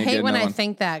see. I need to hate get when another I one.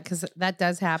 think that because that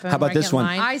does happen. How about where I this get in one?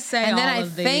 line, I say and then all I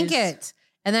of think these. it.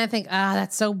 And then I think,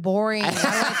 that's so boring. Why do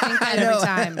I think that every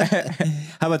time?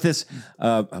 How about this?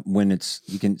 When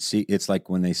you can see, it's like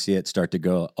when they see it start to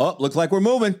go, oh, looks like we're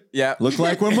moving. Yeah. Looks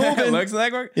like we're moving. Looks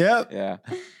like we're. Yep. Yeah.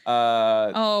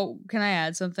 Oh, can I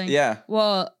add something? Yeah.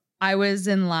 Well, I was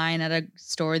in line at a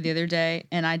store the other day,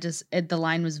 and the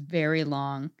line was very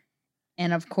long.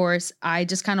 And of course, I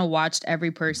just kind of watched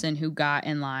every person who got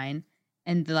in line,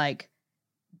 and like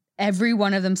every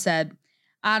one of them said,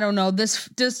 I don't know, this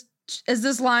is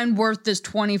this line worth this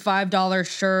 $25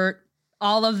 shirt?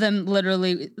 All of them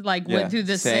literally like Yeah, went through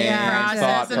the same same thought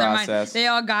process in their mind. process. They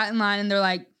all got in line and they're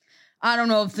like, I don't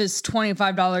know if this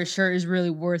 $25 shirt is really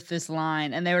worth this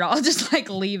line. And they would all just like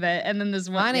leave it. And then this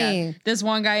one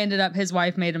guy ended up, his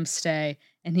wife made him stay,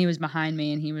 and he was behind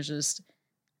me and he was just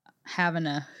having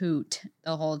a hoot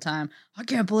the whole time. I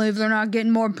can't believe they're not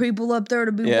getting more people up there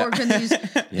to be working these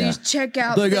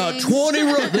checkout They got things.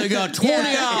 20 they got 20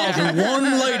 Yeah. aisles and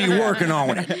one lady working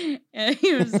on it. Yeah,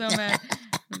 he was so mad.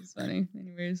 It was funny.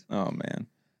 Anyways. Oh man,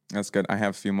 that's good. I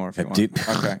have a few more if you want. Dude,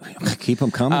 Okay. keep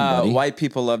them coming, buddy. White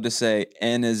people love to say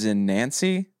N is in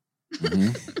Nancy.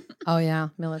 Mhm. Oh, yeah.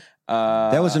 Millet.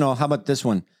 That wasn't all. How about this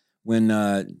one? When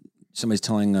somebody's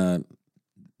telling,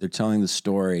 they're telling the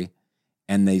story,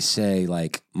 and they say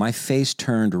like, "My face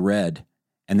turned red,"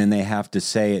 and then they have to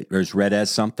say it as red as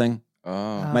something.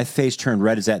 Oh. My face turned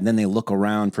red as that, and then they look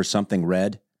around for something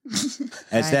red.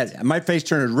 As that, my face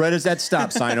turned as red as that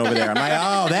stop sign over there. I'm like,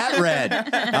 oh, that red.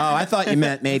 Oh, I thought you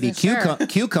meant maybe Sure.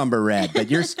 cucumber red, but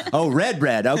you're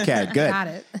red. Okay, good. Got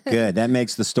it. Good. That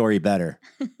makes the story better.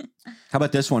 How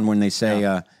about this one when they say,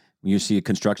 when you see a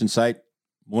construction site,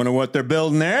 wonder what they're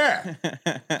building there?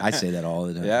 I say that all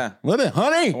the time. Yeah. What,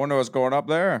 honey? I wonder what's going up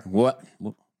there. What?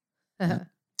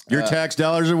 Your tax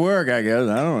dollars at work, I guess.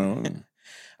 I don't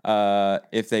know.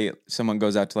 If someone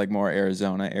goes out to like more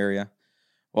Arizona area,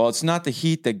 well, it's not the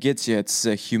heat that gets you; it's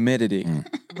the humidity.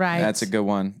 Right. That's a good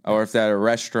one. Or if they're at a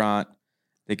restaurant,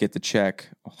 they get the check.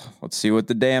 Oh, let's see what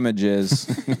the damage is.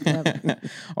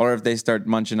 Or if they start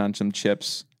munching on some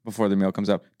chips before the meal comes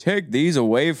up, take these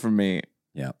away from me.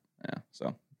 Yeah. Yeah.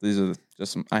 So these are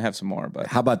just some. I have some more, but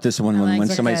How about this one when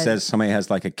like somebody it. says somebody has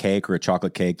like a cake or a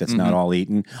chocolate cake that's not all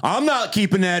eaten? I'm not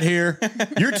keeping that here.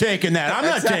 You're taking that. I'm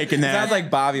not taking that. sounds like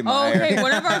Bobby Meyer. Okay,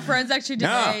 one of our friends actually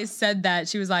today No. said that.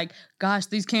 She was like, gosh,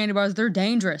 these candy bars, they're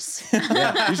dangerous.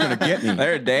 Yeah, he's gonna get me.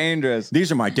 They're dangerous.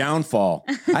 These are my downfall.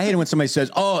 I hate it when somebody says,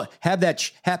 "Oh, have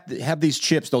these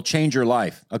chips. They'll change your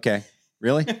life." Okay,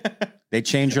 really? They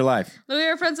change your life. Louis,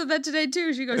 our friend said that today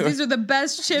too. She goes, these are the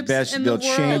best chips in the They'll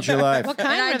world. change your life. What And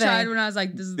kind I were tried they? when I was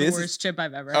like, this is the This is- worst chip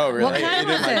I've ever Oh, had. really? What kind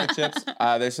You didn't was like it? the chips?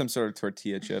 There's some sort of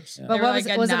tortilla chips. But They were what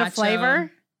like was it a nacho. flavor?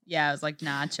 Yeah, it was like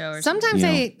nacho or Sometimes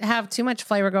Yeah. they have too much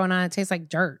flavor going on. It tastes like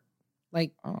dirt.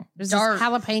 Like Oh. there's Dark. this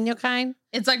jalapeno kind.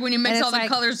 It's like when you mix And all it's the like-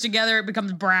 colors together, it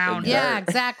becomes brown. Yeah,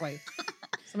 exactly.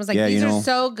 Someone's like, Yeah, these you are know.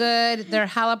 so good. They're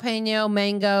jalapeno,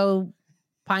 mango,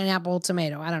 pineapple,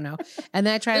 tomato. I don't know. And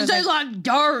then I tried. It It, tastes like, like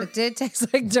dirt. it did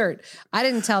taste like dirt. I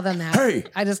didn't tell them that. Hey,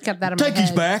 I just kept that in my Take head.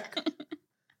 these back to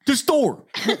the store.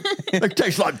 It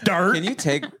tastes like dirt. Can you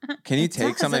take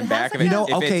does. something It back has of it like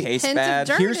a if it tastes hint of bad?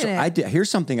 dirt. Here's in it. Here's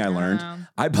something I learned. Wow.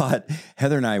 I bought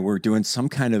Heather and I were doing some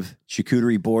kind of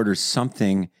charcuterie board or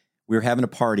something. We were having a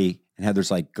party, and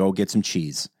Heather's like, "Go get some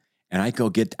cheese," and I go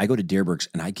to Deerberg's,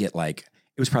 and I get like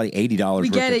it was probably $80. We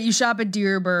get it. You shop at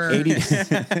Deerberg. 80.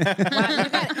 Wow, you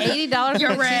got $80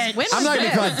 You're for cheese. rich. When I'm was not even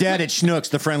this? called Dad at Schnucks,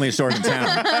 the friendliest store in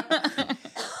town.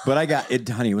 But I got it,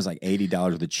 honey. It was like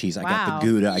 $80 with the cheese. I got Wow. the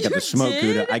Gouda. I got You the smoked did?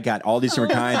 Gouda. I got all these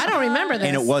different kinds. I don't remember this.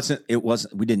 And it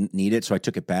wasn't. We didn't need it, so I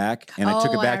took it back. And I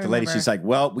took Oh, it back I to the lady. remember. She's like,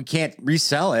 "Well, we can't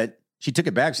resell it." She took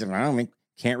it back. She said, "I don't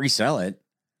can't resell it."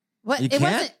 What? You It can't?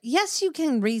 wasn't. Yes, you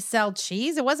can resell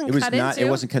cheese. It wasn't It was cut not. into. It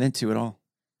wasn't cut into at all.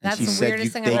 And That's she the said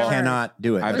weirdest thing they I've ever heard. cannot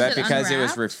do it. I Was bet it because it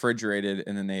was unwrapped? refrigerated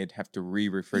and then they'd have to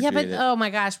re-refrigerate Yeah, but it. oh my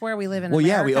gosh, where we live in Well,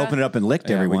 yeah, we America? opened it up and licked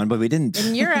Yeah, everyone, but we didn't.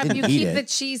 In Europe, didn't you eat keep it. the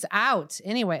cheese out.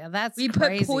 Anyway, that's We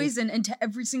crazy. put poison into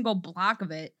every single block of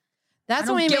it. That's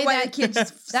I when don't we get made why that. they can't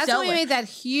just That's sell when we it. made that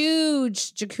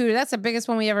huge jacuda. That's the biggest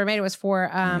one we ever made. It was for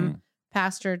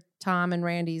Pastor Tom and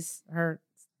Randy's her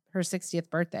 60th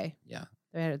birthday. Yeah.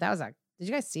 That was like. Did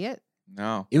you guys see it?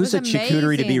 No. It was It a was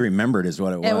charcuterie to be amazing. remembered, is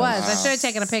what it was. It was. I Wow. should have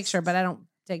taken a picture, but I don't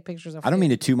take pictures of. I don't food. mean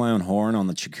to toot my own horn on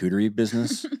the charcuterie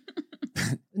business.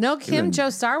 No, Kim been- Joe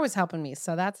Star was helping me,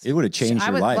 so that's. It would have changed I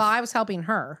your was, life. Well, I was helping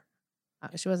her.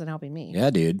 She wasn't helping me. Yeah,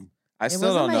 dude. I It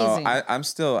still was don't know. amazing. I'm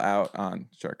still out on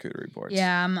charcuterie boards.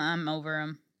 Yeah, I'm over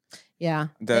them. Yeah.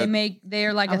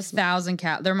 They're like I a was- 1,000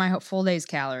 They're my full day's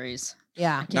calories.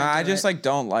 Yeah. No, Can't I do just it. like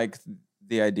don't like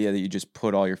the idea that you just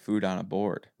put all your food on a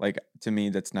board. Like to me,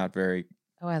 that's not very.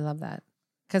 Oh, I love that.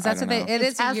 Because I that's what don't they, know. it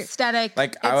is. a- aesthetic.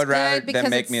 Like I it's would rather good because them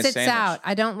make it me a sits sandwich. out.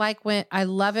 I don't like when, I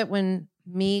love it when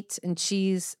meat and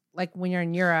cheese, like when you're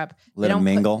in Europe, they Let don't them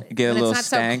put- mingle. Get a when little it's not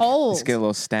so stank. cold. Just get a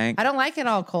little stank. I don't like it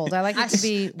all cold. I like it to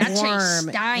be That tastes warm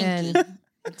stanky. and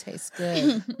it tastes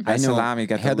good. I know salami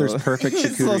got the Heather's little- perfect It's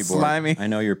a little charcuterie board. slimy. I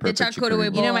know your perfect charcuterie charcuterie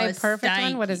board. You know my Boy, perfect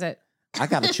one? What is it? I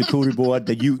got a charcuterie board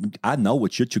that I know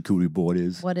what your charcuterie board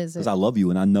is. What is it? Because I love you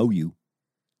and I know you.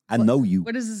 I know you.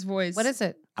 What is his voice? What is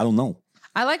it? I don't know.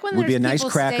 I like when Would be a there's nice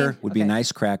people cracker. stay- Would be a Okay.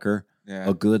 nice cracker. Yeah.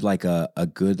 A good like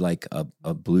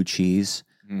a blue cheese,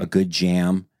 Mm. a good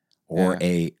jam, or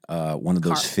Yeah. a one of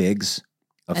those Carb. figs,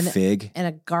 a And- fig. and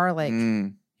a garlic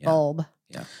Mm. Yeah. bulb.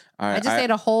 All I right, just ate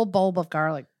a whole bulb of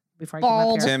garlic before I came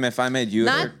Bulb. up here. Tim, if I made you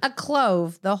Not a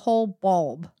clove, the whole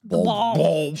bulb.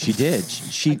 Bulb. She did.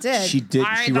 She I did. She did.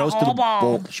 I She ate the roasted the whole bulb.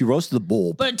 bulb. She roasted the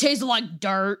bulb. But it tasted like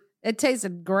dirt. It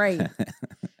tasted great.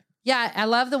 Yeah, I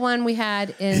love the one we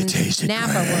had in It tasted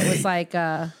Napa where it was great.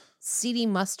 like seedy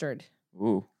mustard.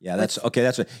 Ooh. Yeah, that's okay.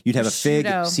 That's what you'd have a fig,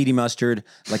 Prosciutto. seedy mustard,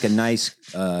 like a nice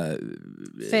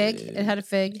Fig. It had a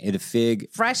fig. It a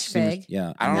fig, Fresh seedy mus- fig.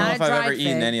 Yeah, I don't know Not if a I've dried ever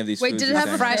eaten fig. any of these. Wait, foods did it the have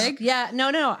a same fresh? way. Yeah,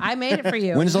 no, I made it for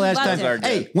you. When's the last Loved time? it. are good.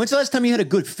 Hey, when's the last time you had a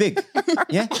good fig?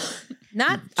 Yeah,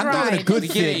 Not I'm talking dried. a good You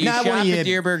get it. fig, You not shop one of at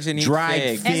your Deerbergs and eat dried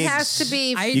fig. figs. It has to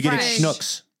be I You get it fresh.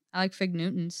 schnooks. I like Fig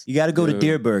Newtons. You got to go to Ooh.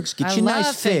 Deerbergs. Get I your love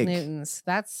nice Fig fig. Newtons.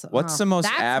 That's What's the most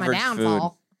that's average my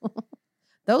downfall.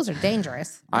 Those are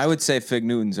dangerous. I would say fig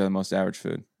Newtons are the most average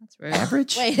food. That's rude.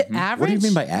 Average? Wait, average? What do you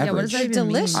mean by Yeah, what does average? that even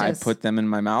mean? Delicious. I put them in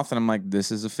my mouth and I'm like,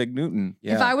 this is a fig Newton.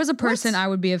 Yeah. If I was a person, I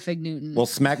would be a Fig Newton. Well,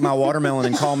 smack my watermelon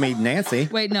and call me Nancy.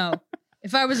 Wait, no.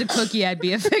 If I was a cookie, I'd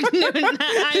be a Fig Newton.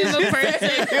 I am a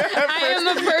person. I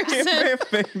am a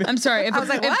person. I'm sorry. If, I was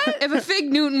like, what? if a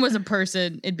Fig Newton was a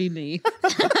person, it'd be me.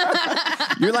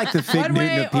 You're like the fig One Newton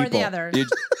way of people. or the other. You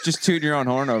just toot your own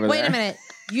horn over Wait there. a minute.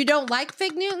 You don't like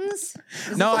Fig Newtons?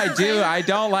 No, I do. I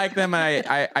don't like them. And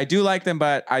I do like them,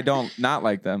 but I don't not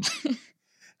like them.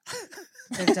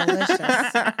 They're delicious.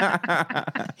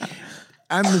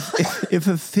 If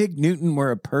a fig Newton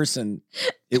were a person,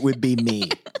 it would be me.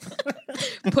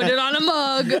 Put it on a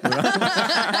mug.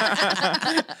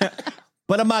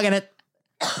 Put a mug in it.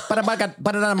 Put it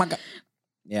on a mug.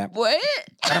 Yeah. What?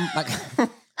 Put a mug.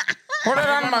 Put it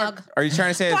on a mug. Are you trying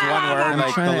to say it's one word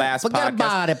like the last Forget podcast?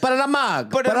 about it. Put it on a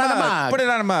mug. Put it on a mug. Put it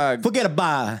on a mug. Forget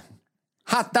about it.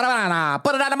 Hot da-da-da-da.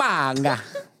 Put it on a mug.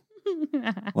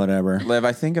 Whatever. Liv,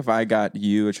 I think if I got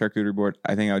you a charcuterie board,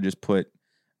 I think I would just put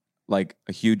like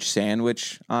a huge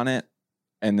sandwich on it,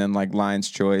 and then like Lion's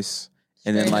Choice,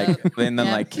 and then Straight like up. and then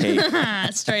Yep. like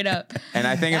cake. Straight up. And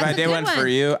I think if That's I a did good one for one.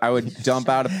 you, I would dump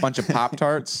out a bunch of Pop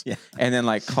Tarts, Yeah. and then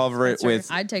like cover it That's right.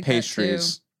 with I'd take that,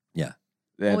 pastries. Yeah.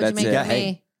 Yeah, What would you that's make it. for Yeah, me?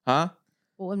 hey. Huh?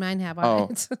 What would mine have on Oh,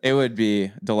 it? it would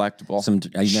be delectable. Some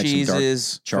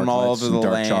cheeses from all chocolates, over some the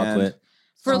dark land. chocolate.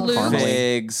 For Oh, Luke, caramel.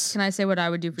 Figs, can I say what I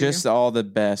would do for just all the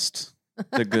best,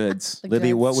 the goods. The Libby,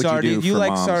 goods. what would you do You for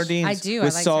like moms? sardines? I do. I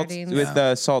With like salt, sardines. with you?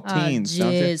 saltines,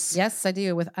 don't you? Jizz. Yes, I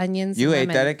do with onions. You and ate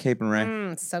lemon. that at Cape and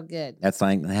Ray. So good. That's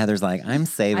like Heather's like, I'm I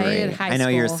savory. ate high I know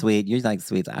you're school. sweet. You like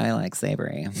sweets. I like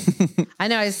savory. I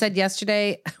know. I said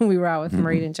yesterday we were out with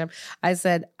Marita and Jim. I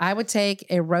said I would take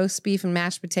a roast beef and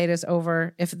mashed potatoes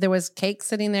over if there was cake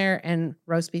sitting there and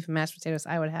roast beef and mashed potatoes.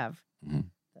 I would have Mhm.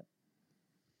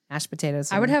 mashed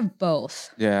potatoes. I would have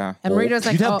both. Yeah. And Marita's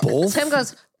like, You'd have oh, both? Tim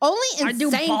goes, only I'd do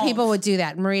insane both. people would do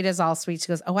that. Marita's all sweet. She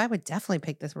goes, oh, I would definitely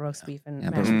pick this roast beef and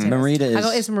Yeah, mashed but potatoes. Marita I go,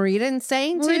 is is Marita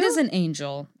insane too? Marita's an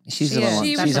angel. she's she a is. little, She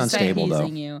she's was unstable though.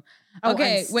 teasing you. Oh,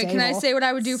 Okay, wait. Can I unstable. say what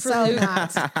I would do for So Luke?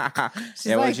 not.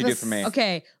 Yeah, what like would you do this- for me?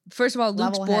 Okay, first of all,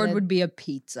 Luke's board Level-headed. would be a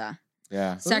pizza.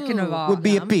 Yeah. Second of Ooh. all, Would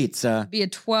be a Yum. pizza. be a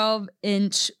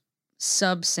 12-inch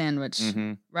sub sandwich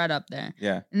hmm right up there.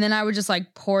 Yeah. And then I would just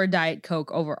like pour Diet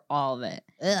Coke over all of it.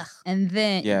 Ugh. And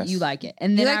then Yes. you like it.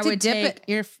 And You then like I to would dip take it,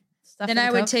 your stuff then in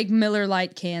I would Coke? take Miller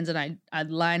Lite cans and I'd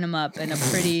line them up in a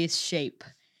pretty shape.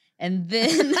 And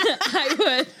then I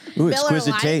would Ooh, Miller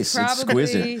exquisite Lite, taste. probably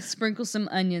Exquisite. sprinkle some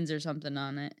onions or something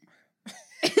on it.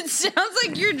 It sounds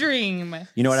like your dream.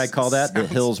 You know what I call that? The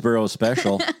Hillsborough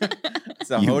special. It's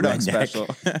a You hot dog redneck. special.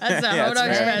 That's a Yeah, hot dog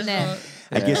it's right. special.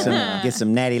 I get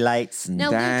some natty lights and Now,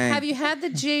 Luke, Dang. have you had the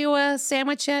Gioa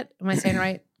sandwich yet? Am I saying it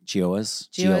right? Gioa's.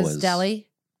 Gioa's Deli.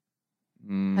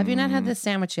 Mm, Have you not had this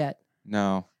sandwich yet?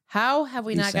 No. How have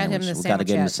we not got him the sandwich? We got to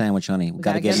get him yet? the sandwich, honey. We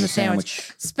got to get him the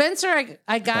sandwich. Spencer,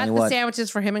 I got Tell you the what. sandwiches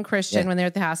for him and Christian when they're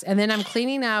at the house. And then I'm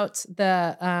cleaning out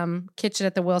the kitchen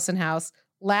at the Wilson house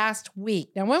last week.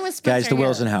 Now, when was Spencer Guys, the here?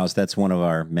 Wilson house, that's one of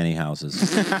our many houses.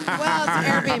 Well, it's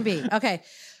Airbnb. Okay.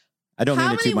 I don't How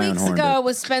mean to toot my many own weeks horn. ago but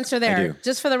was Spencer I there? do.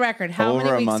 Just for the record, how Over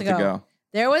many a weeks month ago.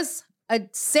 There was a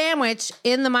sandwich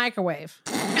in the microwave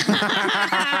from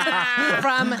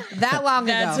that long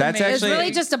ago. That's That's It was actually-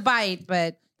 really just a bite,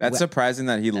 but That's surprising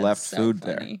that he That's left so food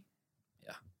funny.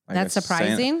 there. I that's guess saying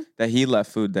surprising. that he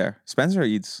left food there. Spencer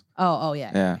eats. Oh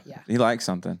yeah. Yeah. He likes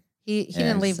something. He Yeah,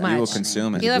 didn't leave he much. He will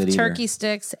consume it. He left Good eater. turkey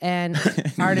sticks and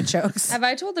artichokes. Have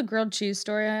I told the grilled cheese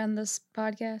story on this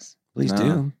podcast? Please No.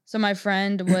 do. So my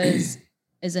friend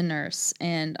is a nurse,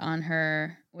 and on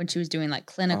her when she was doing like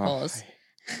clinicals,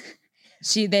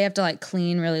 they have to like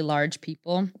clean really large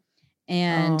people,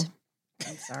 and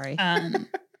I'm sorry.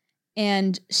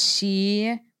 and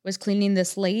she was cleaning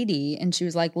this lady, and she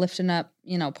was like lifting up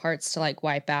parts to like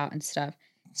wipe out and stuff.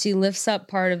 She lifts up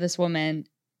part of this woman,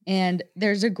 and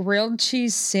there's a grilled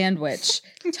cheese sandwich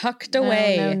tucked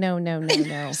away.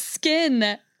 No.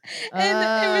 Skin.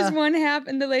 And it was one half,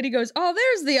 and the lady goes, "Oh,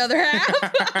 there's the other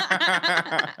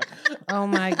half." Oh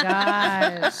my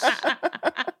gosh.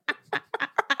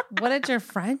 What did your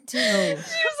friend do? She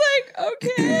was like,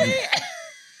 "Okay."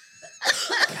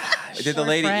 Did the Poor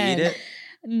lady friend. eat it?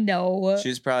 No.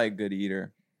 She's probably a good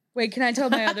eater. Wait, can I tell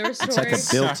my other story? It's like a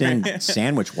built-in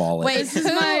sandwich wallet. Wait, This is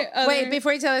my other- wait,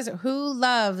 before you tell us, who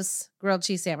loves grilled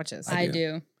cheese sandwiches? I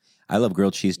do. I love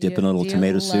grilled cheese dipped in a little Do you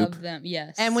tomato Love soup. them.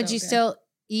 Yes. And would so you good. still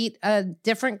eat a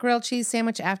different grilled cheese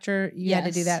sandwich after you had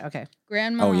to do Yes. that? Okay.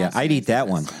 Grandma? Oh, yeah. also I'd makes eat that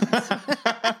the one. best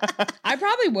ones. I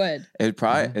probably would.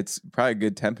 It's probably a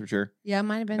good temperature. Yeah, it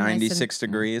might have been 96 nice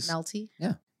degrees. and melty.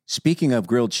 Speaking of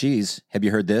grilled cheese, have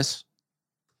you heard this?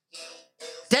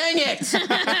 Dang it!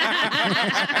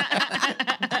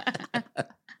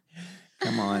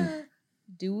 Come on.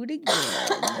 Do it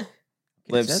again.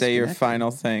 Liv, That's say your connected.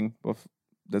 final thing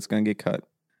that's going to get cut.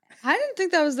 I didn't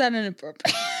think that was that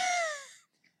inappropriate.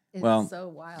 It's Well, so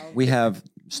wild. We have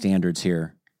standards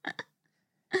here.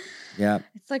 Yeah.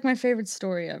 It's like my favorite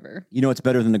story ever. You know what's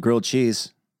better than the grilled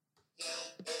cheese?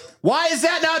 Why is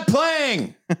that not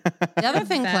playing? The other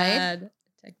thing played. Bad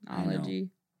technology.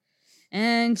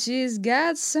 And she's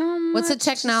got so much. What's a to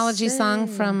technology song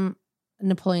say. from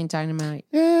Napoleon Dynamite?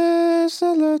 Yes,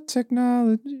 I love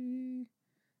technology.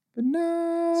 But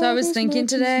no. So I was thinking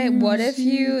today, what if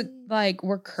you like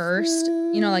were cursed?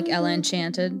 Like Ella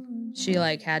Enchanted, she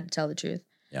like had to tell the truth.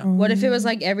 Yeah. What if it was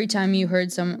like every time you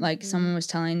heard someone was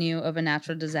telling you of a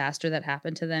natural disaster that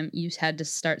happened to them, you had to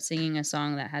start singing a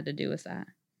song that had to do with that?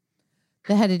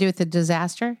 That had to do with the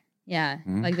disaster? Yeah,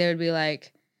 Mhm. like they would be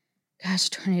like, "Gosh, a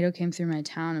tornado came through my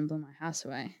town and blew my house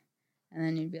away," and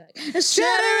then you'd be like, "Shatter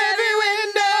every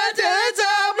window till it's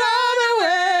all blown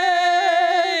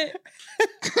away."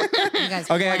 You guys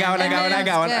Okay, I got one.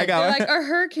 That's good. They're like, "A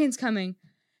hurricane's coming.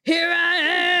 Here I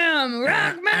am,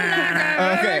 rock me like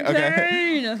a Okay, okay.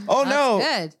 hurricane." Oh, That's no.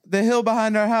 good. The hill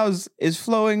behind our house is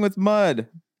flowing with mud.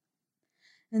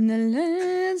 And the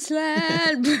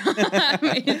landslide brought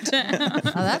me down.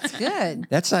 Oh, that's good.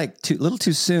 That's like a little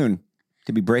too soon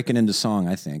to be breaking into song,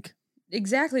 I think.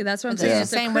 Exactly, that's what I'm It's saying. Yeah.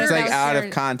 It's a same way curse. It's like was out your-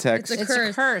 of context. It's a It's a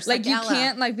curse. curse, Like like you Ella.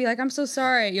 can't like be like, "I'm so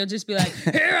sorry." You'll just be like,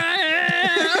 "Here I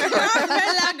am, rock me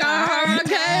like a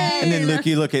hurricane." And then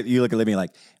you look at Libby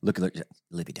like, look,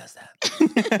 Libby does that.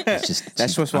 It's just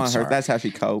That's what's I'm one of her. sorry. That's how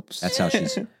she copes. That's how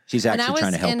she's When I actually was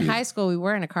trying to help in you. high school, we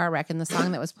were in a car wreck, and the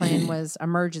song that was playing was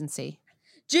Emergency.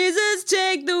 Jesus,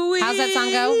 take the wheel. How's that song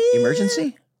go?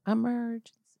 Emergency?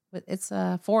 Emergency. It's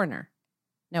a Foreigner.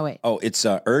 No, wait. Oh, it's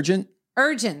urgent.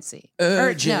 Urgency.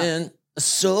 Urgent, No,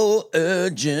 so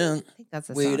urgent. I think that's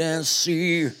a Wait song. and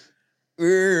see.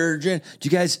 Urgent. Do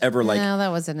you guys ever like no, that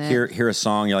wasn't it. hear a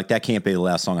song? You're like, that can't be the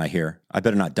last song I hear. I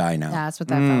better not die now. Yeah, that's what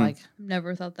that felt like.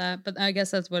 Never thought that, but I guess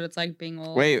that's what it's like being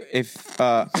old. Wait, if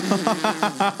Or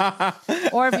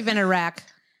if you've been in Iraq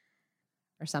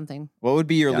or something. what would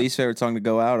be your Yeah. least favorite song to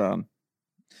go out on?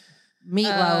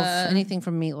 Meatloaf. Anything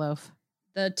from Meatloaf.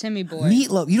 the Timmy boy.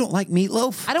 Meatloaf. You don't like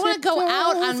Meatloaf? I don't want to go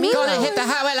out on Meatloaf. Gonna hit the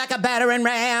highway like a battering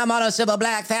ram on a silver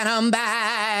black phantom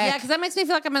bag. Yeah, because that makes me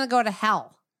feel like I'm going to go to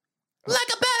hell. Like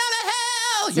a bat out of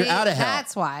hell. See, You're out of hell.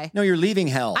 That's why. No, you're leaving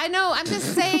hell. I know. I'm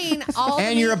just saying all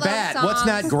and the you're a Meatloaf bat. songs, What's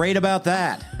not great about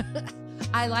that?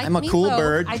 I like I'm a cool Meatloaf.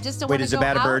 bird. I just don't Wait, want to is it go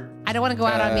bad a out. bird? I don't want to go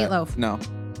out on Meatloaf. No.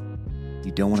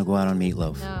 You don't want to go out on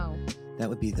Meatloaf. No. That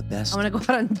would be the best. I'm gonna go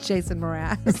out on Jason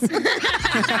Mraz.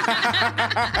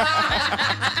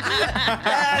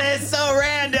 That is so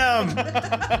random.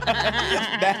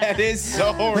 That is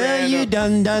so Well, random. you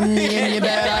done me and you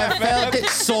bet I felt it.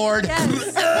 Sword.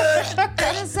 Yes. That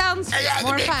just sounds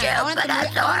more fun. I want a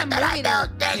movie to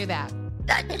do that.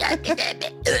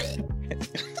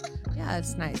 Yeah,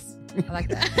 it's nice. I like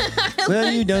that. Well,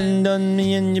 you done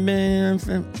me and you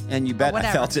bet I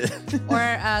whatever. felt it.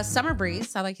 Or Summer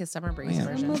Breeze. I like his Summer Breeze Yeah.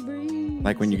 version.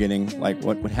 Like when you're getting, like,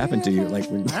 what would happen to you?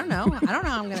 Like when I don't know. I don't know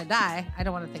how I'm gonna die. I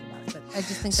don't want to think about it, but I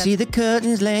just think that's see the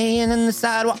curtains laying in the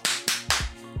sidewalk.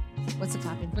 what's the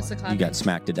clapping for? What's the clap? You got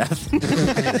smacked to death.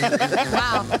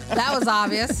 Wow, that was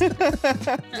obvious.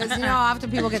 Because you know how often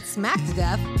people get smacked to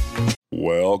death.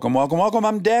 Welcome, welcome, welcome.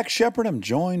 I'm Dak Shepard. I'm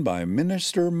joined by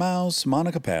Minister Mouse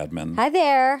Monica Padman. Hi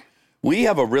there. We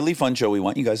have a really fun show we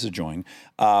want you guys to join.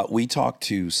 We talk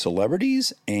to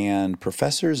celebrities and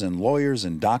professors and lawyers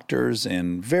and doctors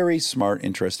and very smart,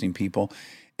 interesting people.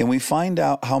 And we find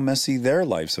out how messy their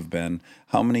lives have been,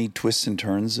 how many twists and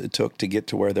turns it took to get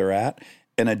to where they're at,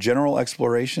 and a general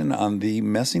exploration on the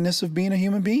messiness of being a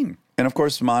human being. And of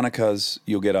course, Monica's,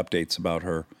 you'll get updates about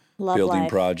her Love building life.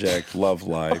 project, love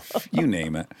life, you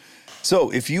name it.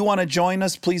 So if you want to join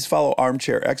us, please follow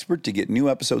Armchair Expert to get new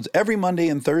episodes every Monday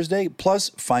and Thursday. Plus,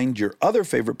 find your other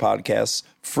favorite podcasts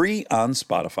free on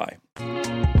Spotify.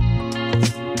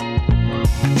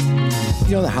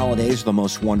 You know, the holidays are the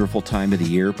most wonderful time of the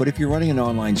year, but if you're running an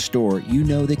online store, you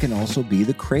know they can also be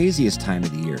the craziest time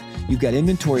of the year. You've got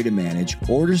inventory to manage,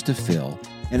 orders to fill,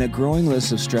 and a growing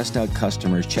list of stressed out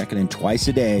customers checking in twice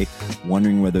a day,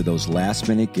 wondering whether those last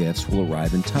minute gifts will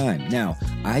arrive in time. Now,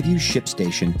 I've used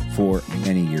ShipStation for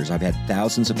many years. I've had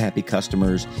thousands of happy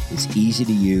customers. It's easy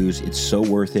to use. It's so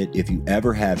worth it. If you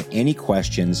ever have any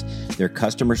questions, their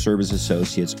customer service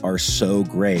associates are so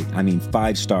great. I mean,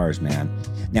 5 stars, man.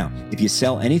 Now, if you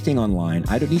sell anything online,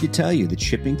 I don't need to tell you that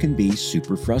shipping can be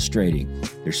super frustrating.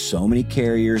 There's so many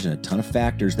carriers and a ton of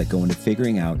factors that go into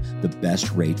figuring out the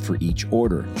best rate for each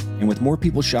order. And with more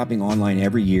people shopping online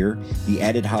every year, the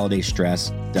added holiday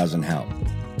stress doesn't help.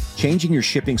 Changing your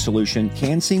shipping solution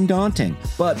can seem daunting,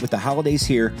 but with the holidays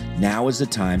here, now is the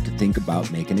time to think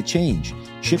about making a change.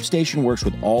 ShipStation works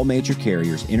with all major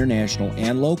carriers, international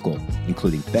and local,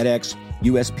 including FedEx,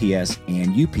 USPS,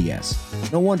 and UPS.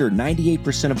 No wonder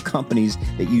 98% of companies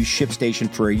that use ShipStation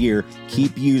for a year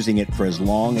keep using it for as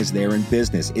long as they're in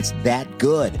business. It's that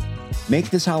good. Make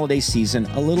this holiday season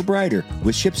a little brighter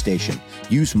with ShipStation.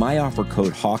 Use my offer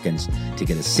code Hawkins to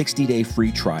get a 60-day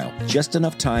free trial, just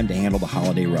enough time to handle the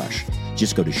holiday rush.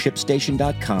 Just go to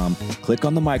ShipStation.com, click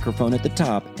on the microphone at the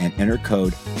top, and enter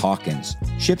code Hawkins.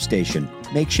 ShipStation.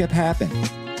 Make ship happen.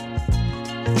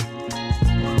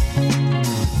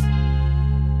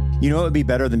 You know what would be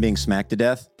better than being smacked to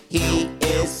death? He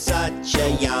is such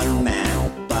a young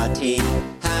man, but he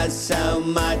has so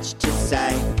much to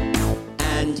say.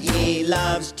 And he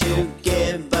loves to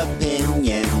give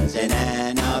opinions in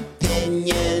an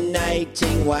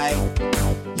opinionating way.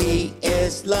 He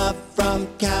is loved from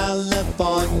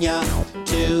California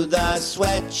to the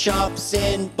sweatshops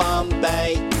in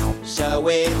Bombay. So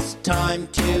it's time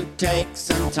to take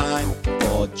some time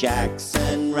for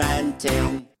Jackson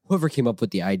ranting. Whoever came up with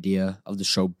the idea of the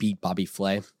show Beat Bobby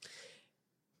Flay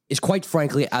is quite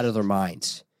frankly out of their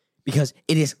minds, because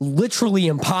it is literally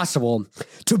impossible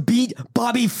to beat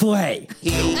Bobby Flay. He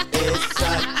is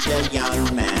such a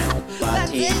young man, but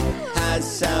he has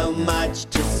so much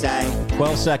to say.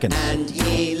 12 seconds. And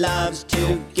he loves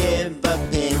to give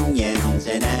opinions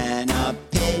in an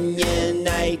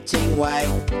opinionating way.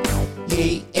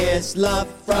 He is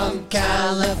loved from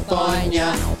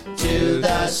California to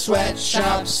the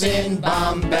sweatshops in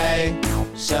Bombay.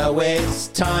 So it's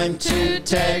time to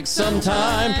take some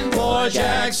time for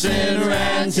Jackson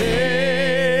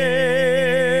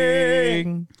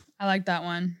ranting. I like that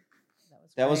one.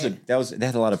 That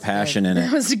had a lot of passion in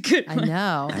That it. was a good I one.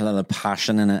 know. Had a lot of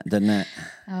passion in it, didn't it?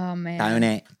 Oh man. Don't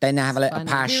it? Didn't it have a little Funny.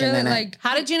 You passion really in it? like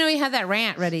How did you know he had that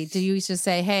rant ready? Did you just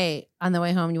say, "Hey, on the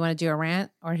way home, you want to do a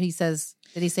rant?" Or did he say,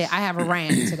 "I have a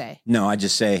rant today"? No, I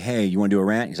just say, hey, you want to do a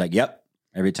rant? He's like, yep.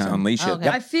 Every time. Unleash it. Okay.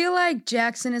 I feel like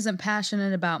Jackson isn't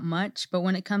passionate about much, but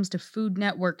when it comes to Food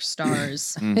Network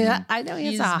stars, Yeah, I know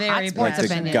He's he's a hot very sports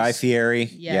passionate. opinion. Guy Fieri.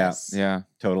 yes. Yeah.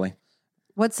 Totally.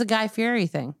 What's the Guy Fieri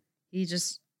thing? He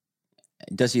just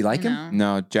Does he like him?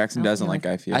 no. No, Jackson Oh, doesn't no. like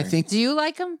Guy Fieri. I think Do you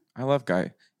like him? I love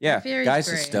Guy. Yeah. Fieri's Guy's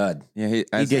a great. stud. Yeah. He's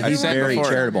said very before,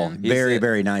 charitable. He's Very, the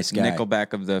very nice guy.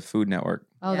 Nickelback of the Food Network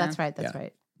Oh, Yeah. that's right. That's Yeah.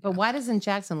 right. But why doesn't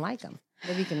Jackson like him?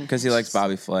 Maybe you can. because he likes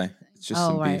Bobby Flay. It's just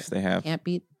some right. beef they have. Can't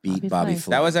beat Bobby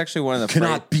Flay. That was actually one of the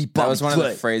Cannot beat that Bobby was one of the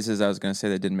Flay. phrases I was going to say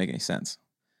that didn't make any sense.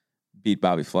 Beat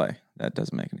Bobby Flay. That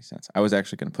doesn't make any sense. I was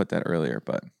actually going to put that earlier,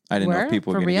 but I didn't know Where? if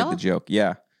people were For going to get real? the joke.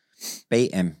 Yeah.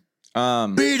 Bait him.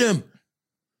 Beat him.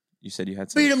 You said you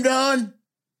had some. Beat him, Don.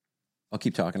 I'll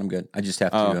keep talking. I'm good. I just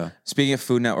have to. Oh, speaking of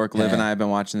Food Network, Liv and Yeah. I have been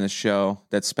watching this show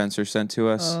that Spencer sent to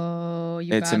us. Oh,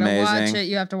 you It's gotta watch amazing. it.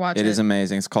 You have to watch it. It is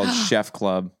amazing. It's called Chef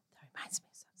Club. That reminds me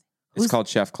of something. It's called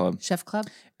Chef Club. Chef Club.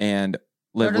 And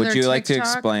Liv, to would their you like to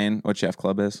TikTok. explain what Chef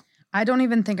Club is? I don't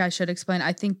even think I should explain.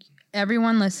 I think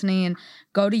everyone listening,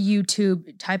 go to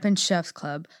YouTube, type in Chef's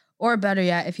Club, or better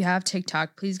yet, if you have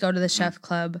TikTok, please go to the Chef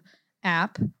Club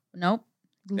app. Nope.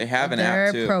 They have an their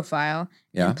app, too. profile.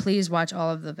 Yeah. And please watch all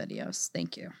of the videos.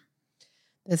 Thank you.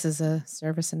 This is a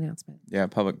service announcement. Yeah,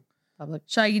 public. Public.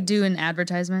 Shall I do an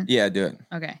advertisement? Yeah, do it.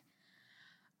 Okay.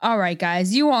 All right,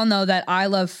 guys. You all know that I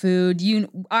love food.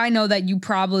 I know that you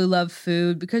probably love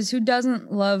food because who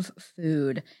doesn't love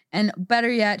food? And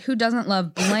better yet, who doesn't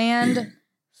love bland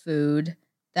food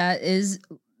that is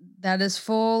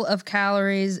full of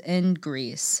calories and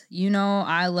grease? You know,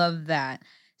 I love that.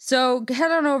 So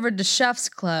head on over to Chef's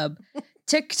Club,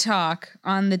 TikTok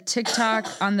on the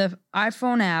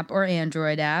iPhone app or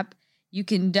Android app. You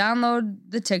can download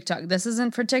the TikTok. This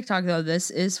isn't for TikTok though.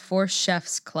 This is for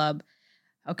Chef's Club.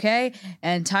 Okay?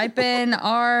 And type in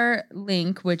our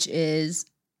link, which is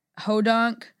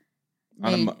Hodunk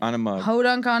On a mug.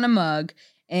 Hodunk on a mug.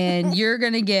 And you're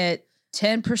gonna get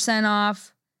 10%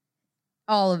 off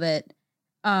all of it.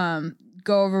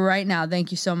 Go over right now. Thank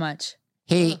you so much.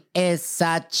 He is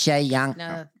such a young.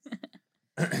 No.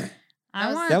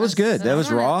 That was good. That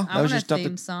was raw. That was just a up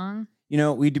theme to. song. You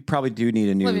know, we probably do need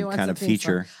a Libby new wants kind a of theme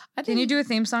feature. song. I Can you do a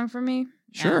theme song for me?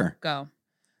 Sure. Yeah, go.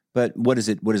 But what does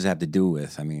it? What does it have to do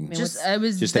with? I mean, Just what's- it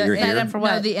was Just that you're end- here? For no,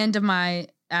 what? the end of my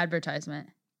advertisement.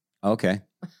 okay.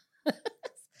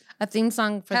 a theme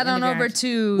song for Head the on end of your over act.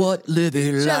 to What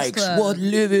Livy Chef's likes, Club. what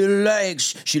Livy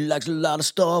likes. She likes a lot of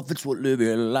stuff. It's what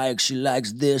Livy likes. She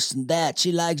likes this and that.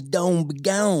 She likes don't be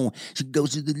gone. She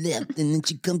goes to the left and then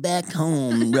she come back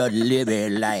home. What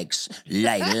Livy likes,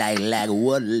 like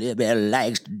what Livy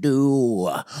likes to do.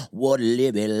 What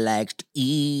Livy likes to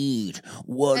eat.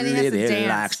 What And he has to Livy dance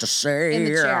likes to in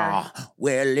the say. chair.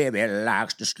 Where Livy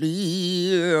likes to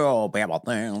sleep.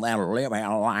 Everything that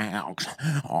Livy likes.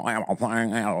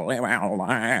 Everything that Livy likes.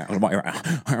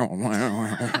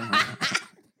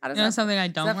 How does you know that- something I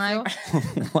don't that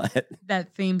like? What?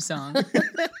 That theme song.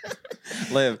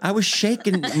 Liv, I was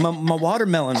shaking my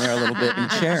watermelon there a little bit in the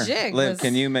chair. Jig Liv, was-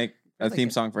 can you make a was theme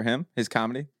like- song for him? His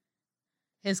comedy?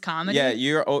 His comedy. Yeah,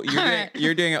 you're doing, right.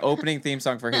 you're doing an opening theme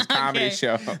song for his comedy Okay.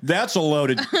 show. That's a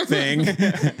loaded thing.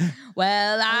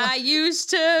 Well, I used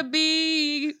to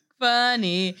be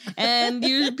funny, and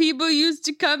people used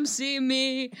to come see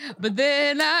me, but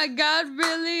then I got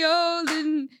really old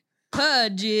and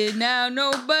pudgy. Now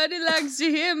nobody likes to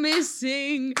hear me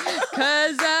sing,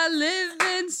 'cause I live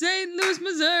in St. Louis,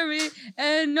 Missouri,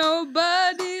 and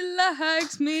nobody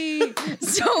likes me.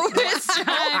 So it's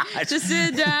time to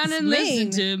sit down and It's listen mean.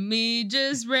 to me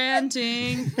just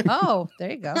ranting. Oh,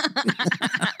 there you go.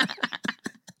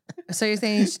 So you're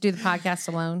saying you should do the podcast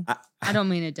alone? I don't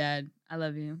mean it, Dad. I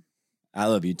love you. I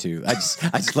love you too. I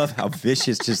just love how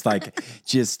vicious, just like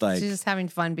She's just having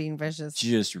fun being vicious.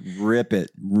 just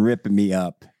ripping me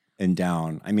up and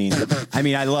down. I mean,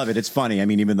 I love it. It's funny. I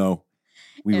mean, even though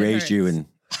we It raised you hurts. and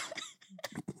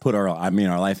put our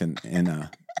life in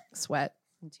Sweat.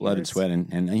 and blood and tears. sweat,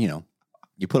 and you know,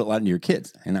 you put a lot into your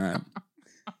kids, and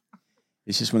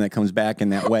it's just when that comes back in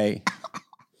that way,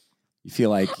 you feel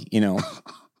like, you know,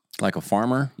 like a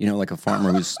farmer, like a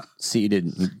farmer who's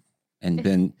seeded and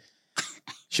then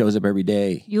shows up every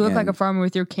day. You look like a and, farmer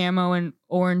with your camo and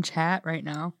orange hat right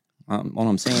now. all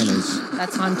I'm saying is,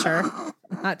 That's Hunter,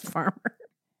 not farmer.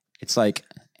 it's like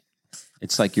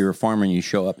you're a farmer and you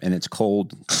show up and it's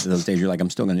cold. Those days you're like, I'm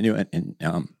still going to do it, and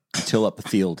you till up the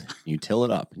field. You till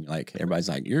it up, and you're like, everybody's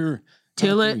like, you're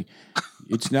Till it.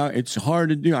 It's hard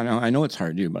to do. I know it's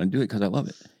hard to do, but I do it because I love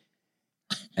it.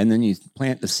 And then you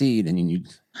plant the seed and you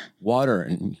water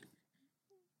and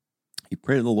you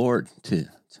pray to the Lord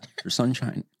for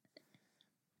sunshine.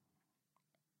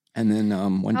 And then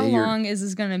one How day long is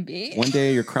this gonna be? one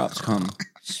day your crops come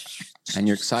and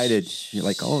you're excited. You're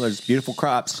like, oh, there's beautiful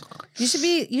crops. You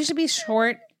should be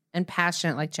short and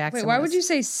passionate like Jackson. Wait, why was. would you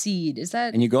say seed? Is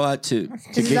that And you go out to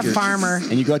He's get a your farmer.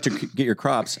 and you go out to get your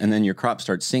crops, and then your crops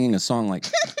start singing a song like,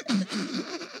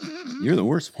 "You're the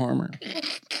worst farmer.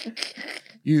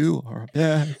 You are a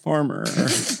bad farmer.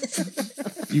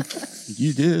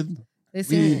 You did They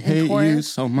sing in hate chorus. you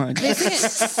so much. Do they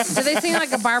sing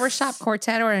like a barbershop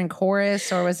quartet or in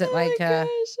chorus, or was it like how'd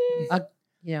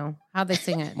they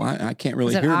sing it? Well, I can't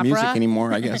really Is it hear music opera?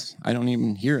 anymore. I guess I don't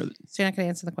even hear it. So you're not going to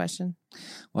answer the question?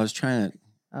 Well, I was trying to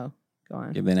Oh, go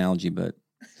on. give an analogy, but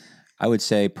I would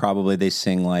say probably they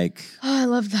sing like Oh, I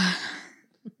love that.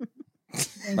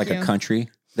 Thank you. a country.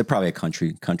 They're probably a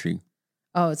country.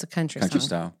 Oh, it's a country Country song.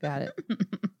 style. Got it.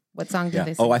 What song did Yeah.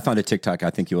 they sing? Oh, I found a TikTok. I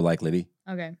think you would like, Libby.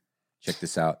 Okay. Check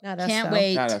this out. Not us, Can't though.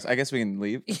 wait. Not us. I guess we can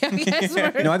leave. Yeah, yes,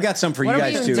 we're- No, I've got some for what you are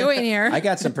we guys even too. doing here? I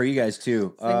got some for you guys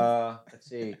too. Let's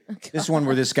see. This one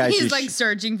where this guy's He's just, like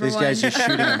searching for this one. guy's just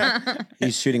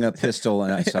he's shooting a pistol,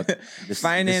 and I saw this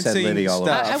Financing said Libby all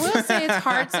over. stuff. I will say it's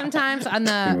hard sometimes on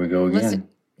the. Here we go again.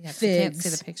 Yeah, 'cause you can't see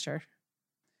Figs. the picture.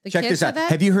 The Check kids this out. said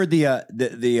that? Have you heard the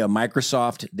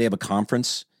Microsoft? They have a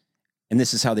conference, and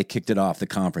this is how they kicked it off. The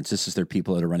conference. This is their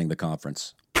people that are running the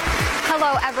conference.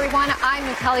 Hello, everyone. I'm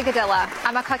Natalie Gadilla.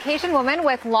 I'm a Caucasian woman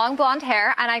with long blonde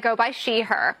hair, and I go by she,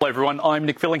 her. Hello everyone, I'm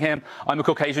Nick Fillingham. I'm a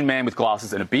Caucasian man with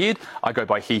glasses and a beard. I go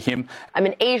by he, him. I'm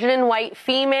an Asian and white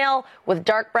female with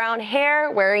dark brown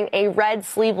hair wearing a red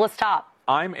sleeveless top.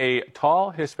 I'm a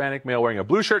tall Hispanic male wearing a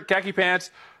blue shirt, khaki pants.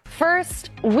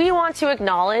 First, we want to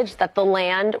acknowledge that the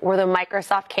land where the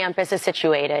Microsoft campus is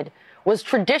situated was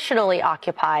traditionally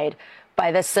occupied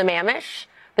by the Sammamish,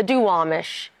 the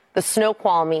Duwamish, the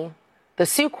Snoqualmie, the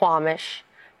Suquamish,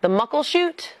 the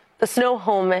Muckleshoot, the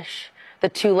Snohomish, the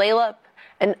Tulalip,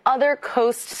 and other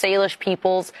Coast Salish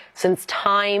peoples since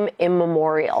time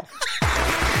immemorial.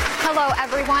 Hello,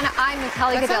 everyone. I'm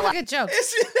Natalie That sounds Gadilla. like a joke.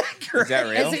 Is that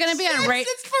real? Is it going to be on rate?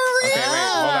 Okay,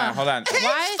 wait, hold on.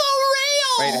 Why?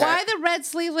 Wait, Why the red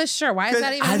sleeveless shirt? Why is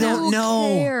that even? I don't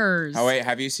know. Cares? Oh wait,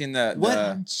 have you seen the What?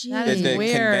 That the, is the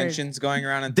weird. conventions going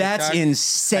around on That's TikTok?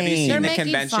 insane. Have you seen They're the making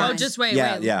convention? fun. Oh, just wait.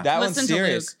 Yeah, wait. yeah. That Listen one's to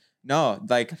serious. Luke. No,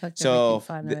 like I feel like they're so making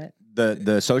fun of it.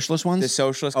 The socialist ones. the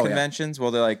socialist Oh, yeah. conventions,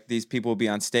 well, they're like these people will be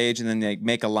on stage and then they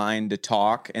make a line to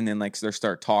talk, and then like they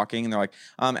start talking, and they're like,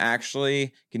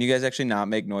 actually, can you guys actually not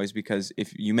make noise, because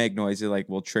if you make noise, it like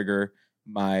will trigger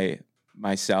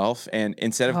myself, and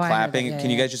instead of Oh, I know clapping, that. Yeah, can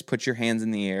you yeah. guys just put your hands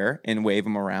in the air and wave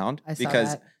them around? I saw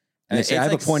Because that. and they say, it's, I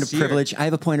have like, a point of serious. privilege. I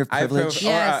have a point of I have privilege.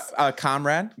 Yes.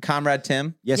 Comrade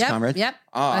Tim. Yes, Yep, comrade. Yep.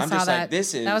 Oh, I I'm saw just that. like,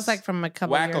 this is That was like from a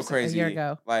couple wacko years, crazy. a year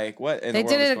ago. Like, what in They the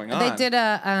world is did going it. on? They did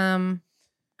a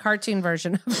cartoon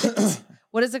version of it.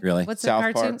 What is it? Really? What's South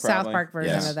the cartoon? Park, South probably. Park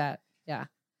version Yes. of that. Yeah.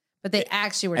 But they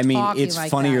actually were I mean, talking it's like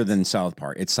funnier that. than South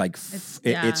Park. It's like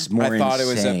yeah. it's more I thought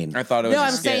insane. it was. I thought it was. No, a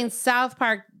I'm skit. saying South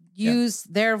Park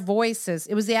used their voices.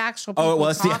 It was the actual people Oh, it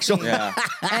was the talking. actual- Yeah.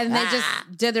 And they just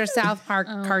did their South Park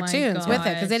Oh my cartoons with it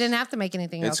because they gosh. didn't have to make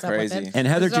anything It's else up with crazy. it. And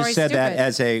Heather It was just said already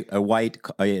that stupid.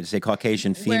 as a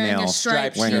Caucasian Wearing female a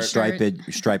striped wearing a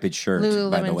t-shirt. striped shirt, by the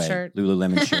Lululemon way. shirt.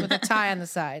 Lululemon with shirt. a tie on the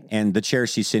side. And the chair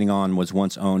she's sitting on was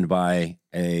once owned by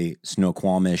a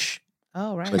Snoqualmish,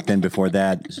 Oh, right. but then before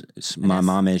that,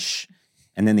 Mamish,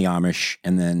 and then the Amish,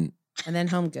 and then And then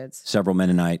Home Goods. several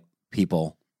Mennonite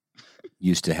people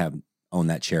used to own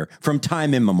that chair from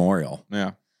time immemorial.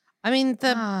 Yeah. I mean,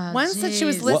 the Ah, ones that she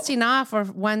was geez. listing off are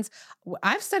ones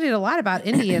I've studied a lot about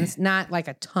Indians, not like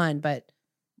a ton, but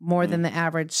more than the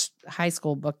average high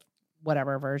school book,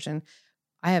 whatever version.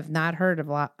 I have not heard of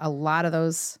a lot of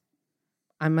those.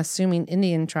 I'm assuming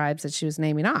Indian tribes that she was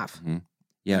naming off.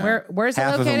 Yeah, Where's it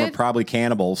half of them located? were probably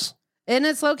cannibals. And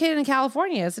it's located in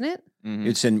California, isn't it? Mhm.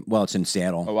 It's in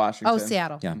Seattle. Oh, Washington. Oh,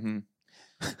 Seattle. Yeah. Mhm.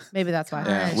 Maybe that's why.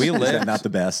 Yeah, we Is that lived. not the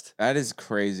best. That is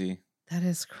crazy. That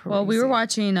is crazy. Well, we were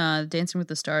watching Dancing with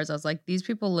the Stars. I was like, these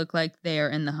people look like they are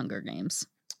in the Hunger Games.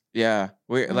 Yeah,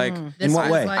 we like. Mm. This what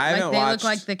was way? Like, I haven't they watched- look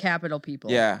like the Capitol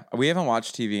people. Yeah, we haven't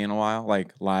watched TV in a while,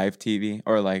 like live TV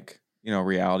or like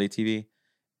reality TV,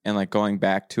 and like going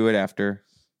back to it after.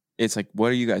 It's like, what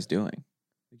are you guys doing?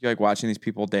 You're like watching these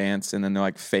people dance, and then they're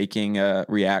like faking a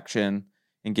reaction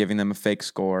and giving them a fake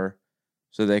score,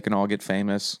 so they can all get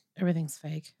famous. Everything's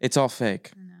fake. It's all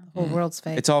fake. I know. The whole world's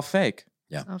fake. It's all fake.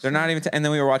 So They're not fake. even. And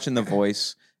then we were watching The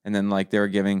Voice, and then like they were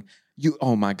giving you.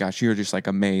 Oh my gosh, you're just like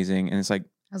amazing, and it's like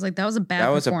I was like, that was a bad that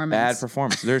was performance. a bad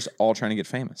performance. They're just all trying to get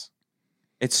famous.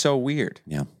 It's so weird.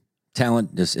 Yeah,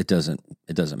 talent just it doesn't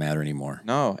matter anymore.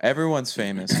 No, everyone's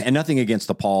famous. And nothing against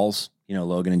the Pauls,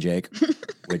 Logan and Jake,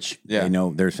 which Yeah. they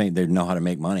know they know how to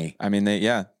make money. I mean, they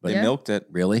Yeah. milked it,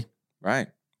 Really, right?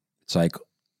 it's like,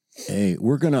 hey, I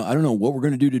don't know what we're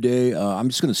gonna do today. I'm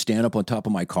just gonna stand up on top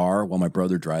of my car while my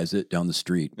brother drives it down the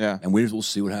street, Yeah, and we'll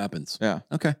see what happens. yeah.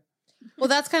 Okay, well,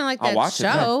 that's kind of like I'll that watch it.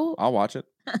 yeah. show I'll watch it.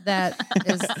 that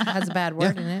has a bad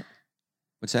word in it.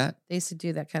 what's that? They used to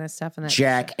do that kind of stuff in that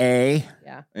Jack A.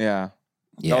 Yeah. Yeah.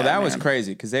 Yeah, oh, that was man.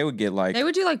 crazy because they would get like, They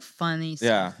would do like funny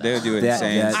stuff. they would do That-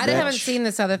 insane. that- I that- haven't seen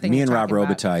this other thing. Me you're and Rob talking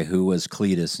about. Robitaille, who was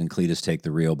Cletus, and Cletus Take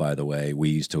the Reel, by the way,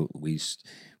 we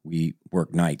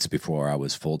worked nights before I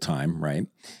was full time, right?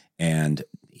 And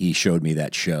he showed me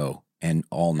that show, and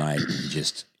all night,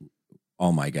 just,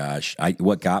 oh my gosh!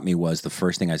 What got me was the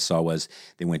first thing I saw was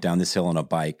they went down this hill on a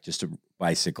bike, just a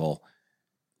bicycle,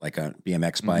 like a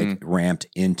BMX bike, ramped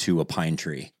into a pine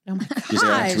tree, Oh my just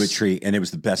gosh. into a tree, and it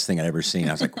was the best thing I'd ever seen.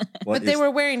 I was like, "What?" But they is-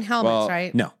 were wearing helmets, Well,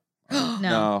 right? no,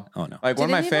 No. oh no. Like Did one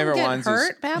of my any favorite them get ones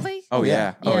hurt is. badly? Oh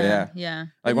yeah. Oh yeah. Yeah.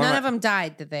 Like one None of of them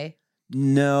died, did they?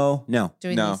 No.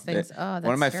 Doing No, these things. one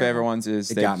of my favorite ones is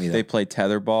It got me, though. they play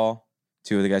tetherball.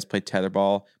 Two of the guys play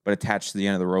tetherball, but attached to the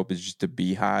end of the rope is just a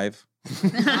beehive.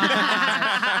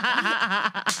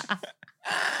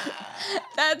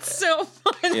 That's so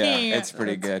funny. Yeah, it's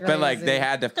pretty That's good. But like crazy. they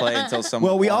had to play until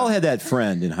someone. Well, we all won. had that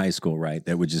friend in high school, right?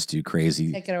 That would just do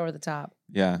crazy. Take it over the top.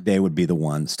 Yeah. They would be the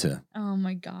ones to, Oh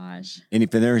my gosh. and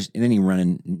if there's any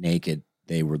running naked,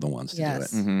 they were the ones to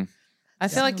Yes. do it. Mm-hmm. I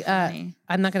feel So like funny.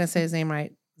 I'm not going to say his name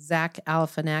right. Zach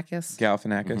Galifianakis.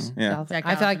 Galifianakis. Yeah. Zach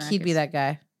I feel like he'd be Galifianakis. that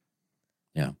guy.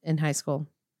 Yeah. In high school,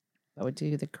 that would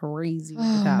do the crazy over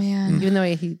Oh the top. man. Even though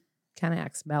he kind of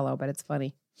acts mellow, but it's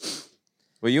funny.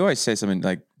 Well, you always say something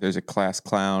like there's a class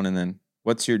clown, and then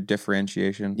what's your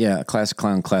differentiation? Yeah, class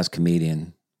clown, class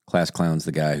comedian. Class clown's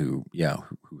the guy who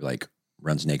like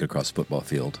runs naked across the football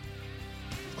field,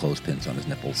 clothespins on his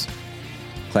nipples.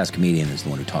 Class comedian is the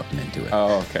one who talked him into it.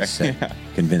 Oh, okay. Said- Yeah.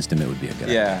 Convinced him it would be a good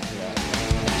idea. Yeah.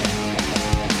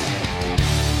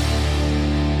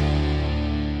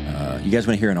 You guys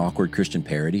want to hear an awkward Christian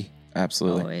parody?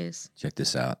 Absolutely. Always. Check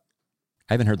this out.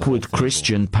 I haven't heard the Awkward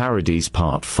Christian Parodies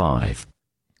Part 5.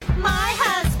 My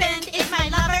husband is my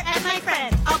lover and my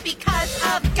friend, all because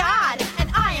of God, and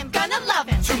I am gonna love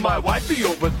him. To my wifey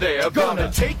over there,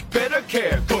 gonna take better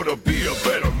care, gonna be a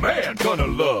better man, gonna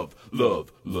love. Whoa!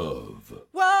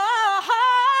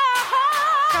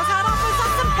 Girls had offers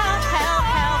us some help.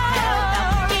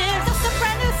 Gives us a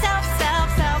brand new self.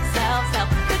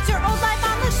 Put your old life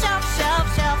on the shelf.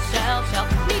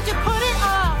 Need to put it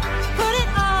all.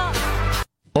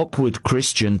 Awkward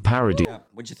Christian Parody.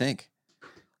 What'd you think?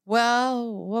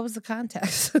 Well, what was the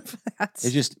context of that?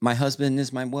 It's just my husband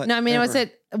is my what? No, I mean,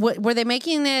 were they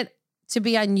making it to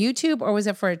be on YouTube, or was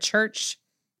it for a church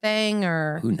thing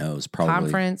or Who knows? Probably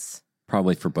conference?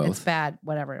 Probably for both. It's bad,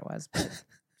 whatever it was. but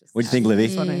What'd you think, Livy?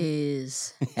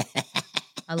 Jeez.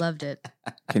 I loved it.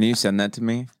 Can you send that to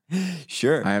me?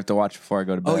 Sure. I have to watch before I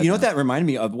go to bed. Oh, you know what now. that reminded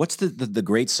me of? What's the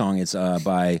great song? It's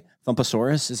by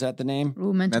Thumpasaurus. Is that the name?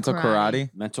 Ooh, Mental karate.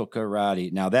 Mental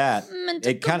Karate. Now that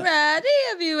Mental it kinda- karate.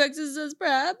 Have you exercised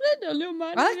problem?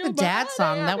 I like the dad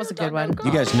song. That was a good one.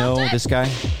 you guys know this guy?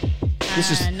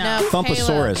 This is no.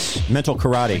 Thumpasaurus. Mental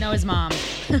Karate. I know his mom.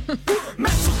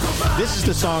 This is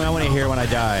the song I want to hear when I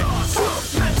die.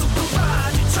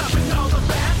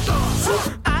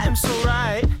 I am so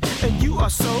right, and you are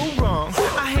so wrong.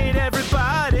 I hate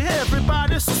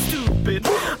everybody's so stupid.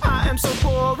 I am so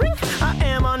boring, I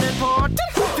am unimportant.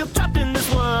 Feel trapped in this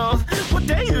world. What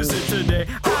day is it today?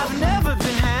 I've never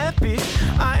been happy.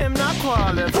 I am not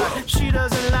qualified. She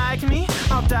doesn't like me.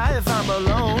 I'll die if I'm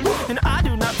alone. And I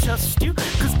do not trust you,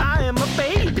 cause I am a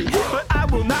baby. But I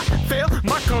will not fail.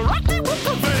 My karate will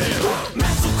prevail.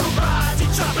 Mental karate,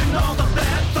 chopping all the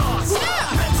bad thoughts.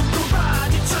 Mental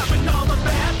karate, chopping all the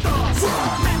bad thoughts.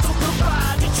 Mental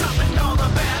karate, chopping all the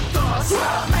bad thoughts.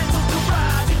 Mental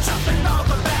karate, chopping all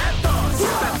the bad thoughts.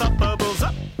 That thought bubbles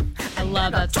up. I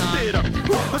love that Chop it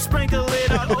song. up. Sprinkle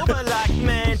it all over like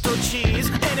mental cheese.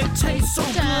 And it tastes so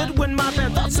good when my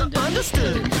bad thoughts are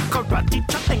understood. Karate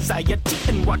chop anxiety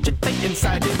and watch it play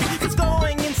inside of me. It's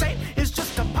going insane. It's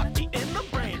just a party in the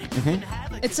brain.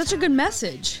 It's such a good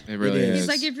message. It really It is. He's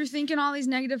like, if you're thinking all these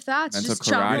negative thoughts, Mental just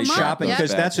chop karate them chop up. Chop it,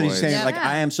 because Bad that's what he's boys. saying. Yeah. Like,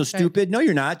 I am so Right. stupid. No,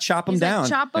 you're not. Chop them He's down. like,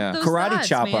 chop up Yeah. those Karate thoughts,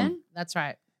 chop 'em. man. That's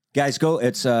right. Guys, go.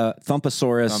 It's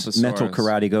Thumpasaurus, Mental Thumpasaurus.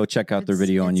 Karate. Go check out their It's-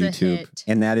 video on it's a YouTube. hit.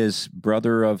 And that is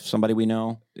brother of somebody we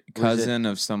know. Cousin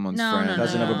of someone's No, friend. no,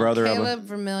 Cousin of a no. brother of a. Caleb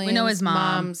Vermillion. We know his mom.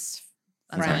 mom's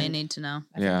That's all you friend. need to know.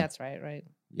 I Yeah. think that's right.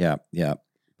 Yeah, yeah.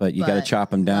 But you got to But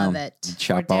chop them down. love it. You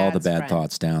chop Or all the dad's bad friend.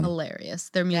 thoughts down. Hilarious.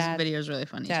 Their music Dad- video is really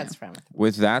funny Dad's too. friend.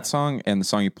 With that song and the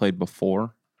song you played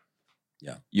before,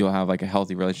 Yeah. you'll have like a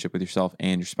healthy relationship with yourself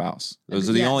and your spouse. Those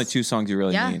are the Yes. only two songs you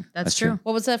really Yeah, need. that's That's true. true.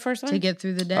 What was that first one? To get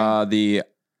through the day. The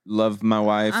Love My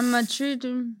Wife. I'm a true.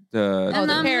 the Oh,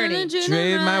 the parody.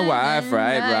 Treat my wife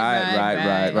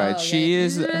right. She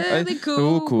is really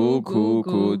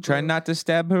cool. Try not to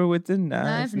stab her with the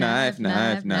knife. Knife.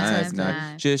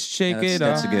 Just shake That's- it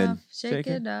that's off. a good- Shake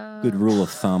it off. Good rule of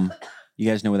thumb. You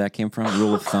guys know where that came from?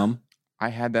 Rule of thumb. I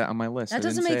had that on my list. That I didn't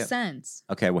doesn't say make it. sense.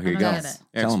 Okay, well, here you I go. don't get it.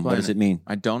 Yeah, Tell them, what explain does it mean?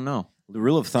 I don't know. The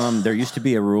rule of thumb, there used to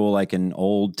be a rule like in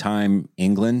old time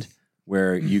England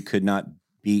where you could not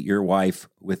beat your wife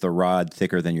with a rod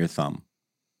thicker than your thumb.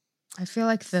 I feel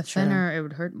like the thinner it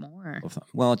would hurt more.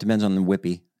 Well, it depends on the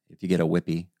whippy. If you get a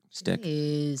whippy stick.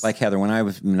 Jeez. Like Heather, when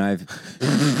I've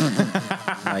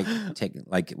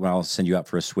well, I'll send you out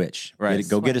for a switch. Right.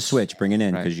 Go get a switch, bring it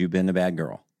in Right. because you've been a bad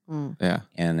girl. Yeah.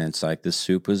 And it's like this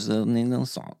soup was a little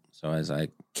salt. So I was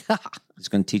like, it's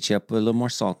going to teach you up a little more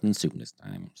salt in soup this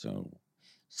time. So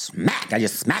smack, I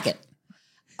just smack it.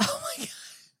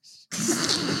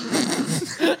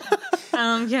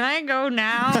 Can I go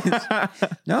now?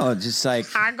 No, it's just like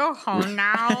I go home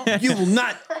now. you will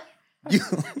not.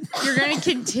 You're gonna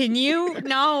continue?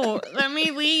 No, let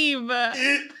me leave.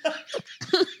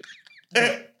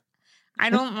 I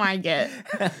don't like it.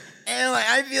 And like,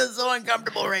 I feel so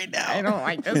uncomfortable right now. I don't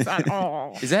like this at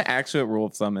all. Is that actually what rule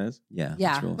of thumb is? Yeah.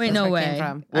 Yeah. that's real Wait, fun. no That's where it way. came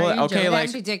from. Well, Are you okay, joking? It like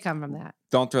actually did come from that.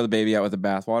 don't throw the baby out with the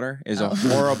bathwater is a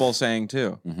horrible saying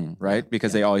too, right?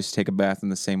 Because they always take a bath in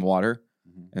the same water,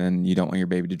 and you don't want your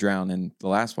baby to drown in the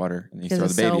last water, and you Because throw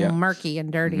it's the baby so out. murky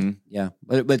and dirty. Mhm. Yeah,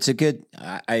 but it's a good.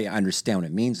 I understand what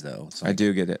it means though. It's I like,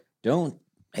 do get it. don't.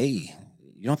 Hey,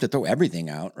 you don't have to throw everything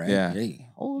out, right? Yeah. Hey,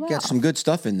 Hold you it got out. some good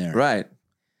stuff in there. Right.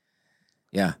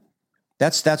 Yeah.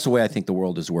 That's the way I think the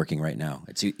world is working right now.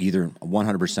 It's either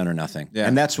 100% or nothing. Yeah.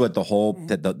 And that's what the whole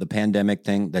the pandemic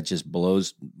thing that just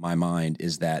blows my mind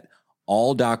is that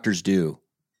all doctors do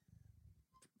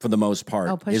for the most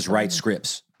part push is the write button.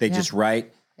 scripts. They Yeah. just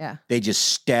write, Yeah. they just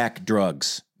stack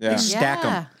drugs. Yeah. They stack Yeah.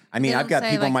 them. I mean, They I've don't got say,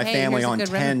 people in like, my hey, family here's a on good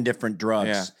 10 remedy. different drugs.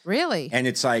 Yeah. Really? And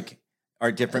it's like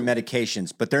are different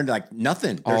medications, but they're like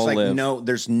nothing. There's All like live.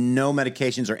 there's no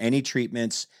medications or any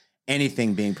treatments,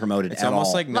 anything being promoted It's at almost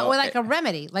all. like But with like a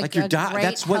remedy, like your a doc- great,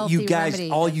 that's what you healthy guys remedy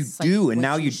all you that's, like, do, and what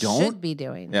now you don't? should be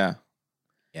doing. Yeah.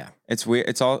 Yeah. It's weird.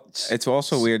 It's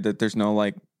also weird that there's no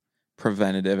like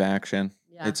preventative action.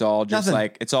 Yeah. It's all just Nothing.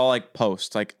 like it's all like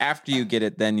post. Like after you get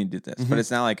it, then you do this. But it's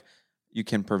not like you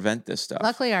can prevent this stuff.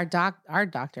 Luckily, our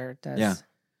doctor does. Yeah.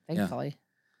 Thankfully.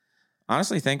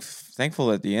 Honestly, thankful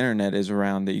that the internet is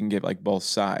around that you can get like both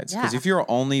sides. Because Yeah. if you're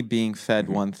only being fed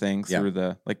one thing Yeah. through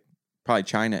the like probably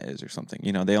China is or something,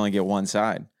 you know, they only get one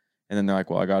side, and then they're like,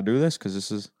 well, I gotta do this because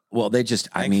this is Well, they just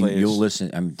I mean, Thankfully, you'll it's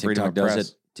listen. I mean, freedom TikTok of does press.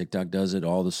 it. TikTok does it.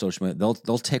 All the social media.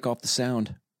 They'll take off the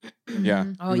sound. yeah.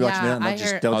 Oh You watch yeah, them, they'll I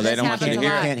just- hear. they'll Oh, they this don't want you to happens a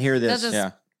hear it. lot. Can't hear They'll this. just-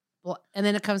 Yeah. Well, and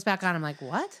then it comes back on. I'm like,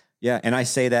 what? Yeah, and I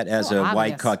say that as So a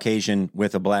white obvious. Caucasian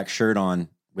with a black shirt on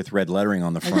with red lettering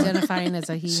on the front, Identifying as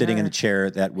a he. sitting in her. a chair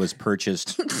that was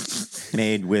purchased,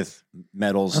 made with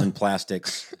metals and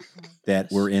plastics that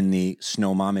were in the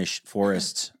Snohomish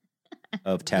forests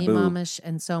of Me Taboo, momish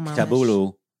and so momish.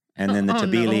 Tabulu, and then the Oh, no.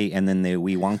 Tabili, and then the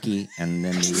Weewonki, and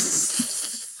then the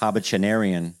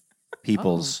Habichanarian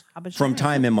peoples Oh, from Habichanarian.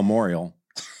 time immemorial.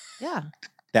 Yeah,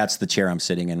 That's the chair I'm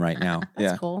sitting in right now,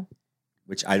 that's Yeah. cool.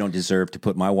 which I don't deserve to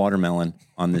put my watermelon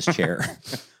on this chair.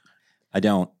 I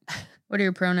don't. What are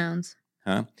your pronouns?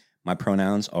 Huh? My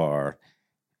pronouns are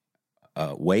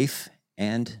waif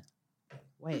and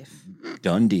Waif.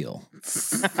 done deal.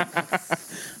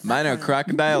 Mine are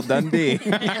Crocodile Dundee.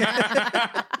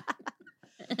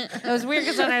 It was weird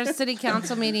because on our city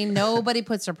council meeting, nobody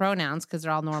puts their pronouns because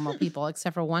they're all normal people,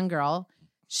 except for one girl.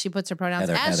 She puts her pronouns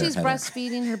Heather, as Heather, she's Heather.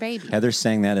 breastfeeding her baby. Heather's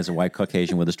saying that as a white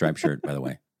Caucasian with a striped shirt, by the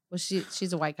way. Well,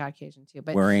 she's a white Caucasian too,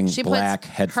 but Wearing she black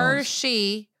puts headphones. her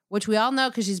she, which we all know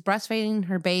because she's breastfeeding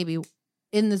her baby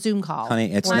in the Zoom call.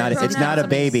 Honey, it's One not it's not a pronoun.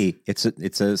 baby. It's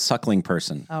a suckling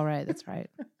person. Oh right, that's right.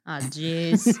 Oh,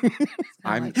 jeez.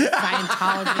 I'm Like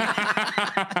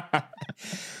Scientology.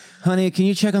 Honey, can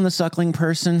you check on the suckling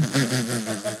person?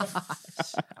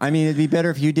 I mean, it'd be better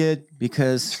if you did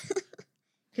because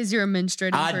Because you're a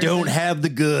menstruating I person. don't have the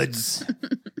goods.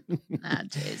 Ah,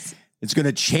 jeez. It's going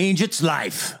to change its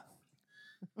life.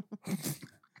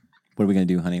 What are we going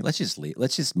to do, honey? Let's just leave.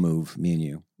 Let's just move, me and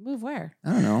you. Move where?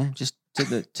 I don't know, just to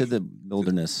the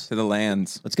wilderness. to the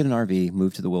lands. Let's get an RV,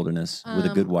 move to the wilderness with a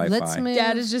good Wi-Fi. Let's move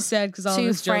Dad is just sad because all to of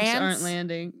his jokes France? aren't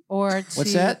landing. or to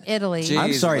What's that? Italy. Gee.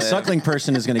 I'm sorry, Liv. suckling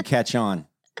person is going to catch on.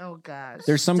 Oh gosh.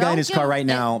 There's some guy in Don't his car give- right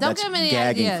now don't that's give him any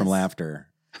gagging ideas. from laughter.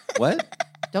 What?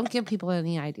 Don't give people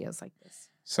any ideas like this.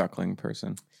 Suckling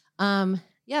person.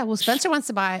 Yeah. Well, Spencer wants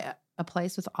to buy a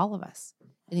place with all of us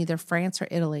in either France or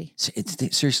Italy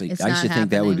Seriously, It's I used to not think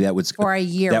that happening. was for a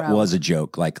year. that was a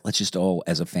joke. Like, let's just all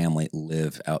as a family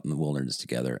live out in the wilderness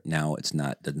together. Now it's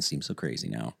not. Doesn't seem so crazy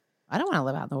now. I don't want to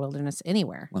live out in the wilderness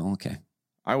anywhere. Well, okay.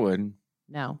 I would.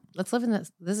 No, let's live in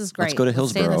this. This is great. Let's go to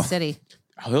Stay in the Hillsborough. city.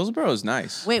 Hillsboro is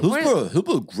nice. Wait,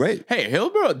 Hillsboro, great. Hey,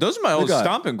 Hillsboro, those are my old got-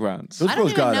 stomping grounds.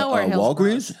 Hillsboro's even got know where a Hillsboro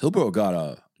Walgreens. Hillsboro got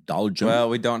a Dollar General. Well,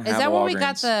 we don't have Is that Walgreens. where we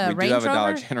got the we Range do have a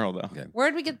Dollar Rover? General, though. Okay. Where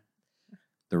did we get?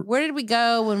 The- Where did we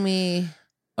go when we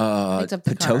picked up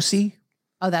the car? Potosi.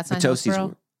 Oh, that's not Potosi's.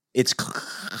 Hillsboro. It's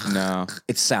No.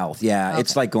 it's south. Yeah,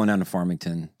 it's Okay. like going down to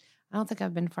Farmington. I don't think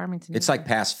I've been to Farmington. It's like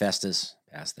past Festus.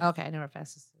 Past there. Okay, I know where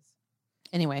Festus is.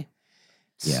 Anyway,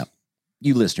 Yeah,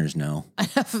 you listeners know.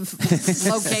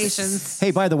 locations.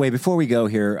 Hey, by the way, before we go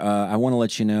here, I want to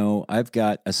let you know I've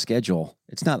got a schedule.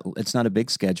 It's not a big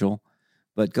schedule,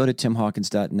 but go to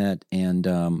timhawkins.net and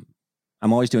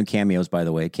I'm always doing cameos, by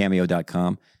the way,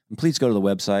 cameo.com. And please go to the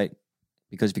website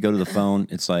because if you go to the phone,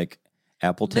 it's like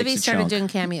Apple takes Libby a started chunk. doing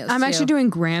cameos. I'm too. actually doing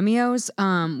Gramios,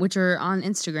 which are on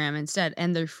Instagram instead,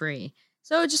 and they're free.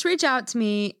 So just reach out to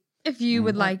me if you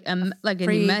would like a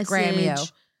Free new message,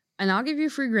 Grameo. and I'll give you a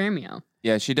free Grameo.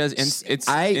 Yeah, she does. It's Do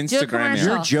a Instagram. commercial.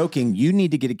 You're joking. You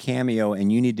need to get a cameo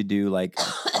and you need to do like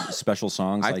special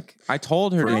songs. I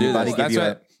told her for to do anybody this. give That's you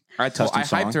what I custom hyped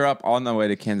song? her up on the way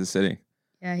to Kansas City.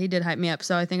 Yeah, he did hype me up,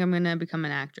 so I think I'm gonna become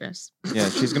an actress. Yeah,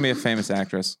 she's gonna be a famous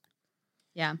actress.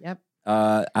 Yeah. Yep.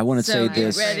 I want to So say get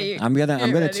this. ready. I'm Get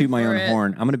gonna ready toot my for own it.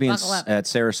 horn. I'm gonna be Buckle up. at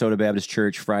Sarasota Baptist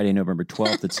Church Friday, November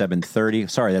 12th at 7:30.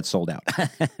 Sorry, that's sold out.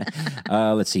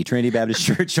 Let's see, Trinity Baptist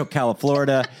Church, Ocala,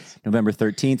 Florida, November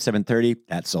 13th, 7:30.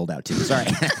 That's sold out too. Sorry.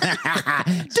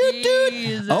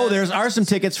 Jesus. Oh, are some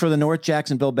tickets for the North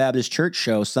Jacksonville Baptist Church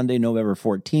show Sunday, November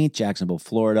 14th, Jacksonville,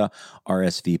 Florida.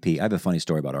 RSVP. I have a funny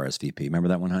story about RSVP. Remember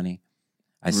that one, honey?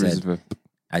 I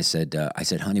said,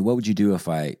 honey, what would you do if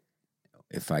I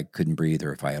couldn't breathe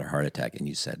or if I had a heart attack? And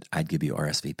you said, I'd give you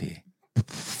RSVP.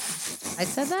 I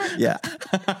said that? Yeah.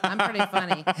 I'm pretty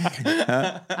funny.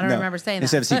 I don't No. remember saying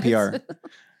Instead that. of CPR.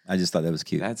 I just thought that was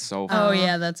cute. That's so Oh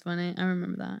yeah, that's funny. I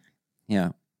remember that. Yeah.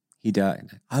 He died.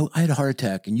 I had a heart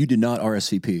attack and you did not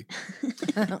RSVP.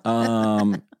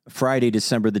 Friday,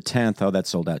 December the 10th. Oh, that's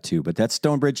sold out too. But that's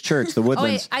Stonebridge Church, the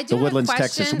Woodlands, I do the have a Woodlands,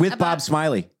 Texas, question with about- Bob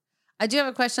Smiley. I do have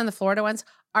a question on the Florida ones.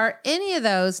 Are any of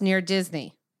those near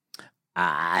Disney?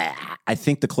 I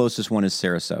think the closest one is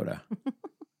Sarasota.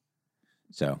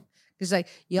 So He's like,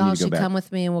 need y'all to go should back. come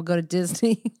with me and we'll go to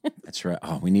Disney. that's right.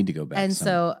 Oh, we need to go back. and some-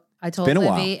 so I told been a Livy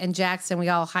while. and Jackson, we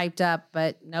all hyped up,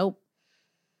 but nope,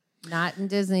 not in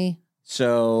Disney.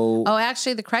 So Oh,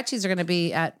 actually, the Crutchies are going to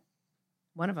be at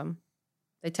one of them.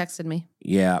 They texted me.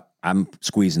 yeah, I'm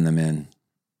squeezing them in.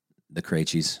 The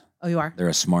Krejcis. Oh, you are? They're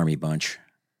a smarmy bunch.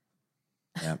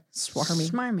 Yeah. Swarmy.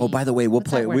 Smarmy. Oh, by the way, What's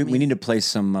that word we mean? need to play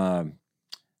some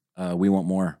We Want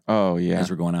More Oh yeah. as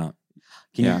we're going out.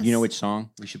 Can Yeah. you know which song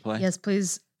we should play? Yes,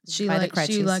 please. She By the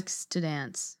she Crutchies. likes to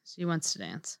dance. She wants to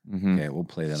dance. Mhm. Okay, we'll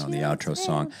play that on the outro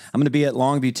song. I'm going to be at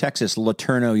Longview, Texas,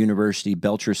 Laterno University,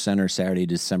 Belcher Center, Saturday,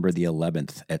 December the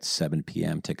 11th at 7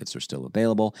 p.m. Tickets are still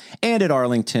available. And at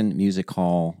Arlington Music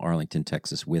Hall, Arlington,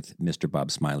 Texas, with Mr. Bob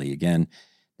Smiley again.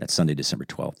 That's Sunday, December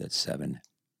 12th at 7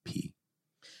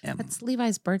 p.m. That's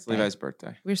Levi's birthday. Levi's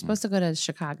birthday. We were supposed to go to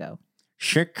Chicago.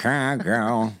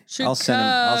 Chicago.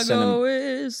 Chicago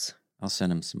is. I'll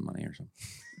send him some money or something.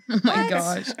 Oh my What?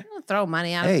 gosh. Don't throw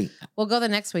money out. Hey, We'll go the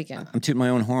next weekend. I'm tooting my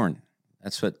own horn.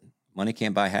 That's what money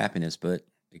can't buy happiness, but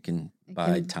it can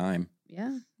buy can- time.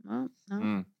 Yeah. Well, no,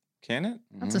 Mm. Can it?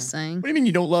 that's a saying. What do you mean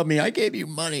you don't love me? I gave you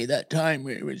money that time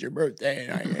when it was your birthday.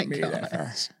 And I Oh my gave you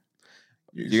that.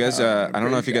 You guys, I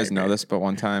don't know if you guys know this, but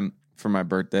one time for my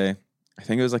birthday, I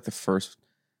think it was like the first,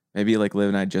 maybe like Liv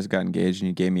and I just got engaged and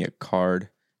you gave me a card.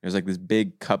 It was like this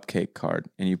big cupcake card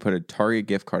and you put a Target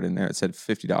gift card in there. It said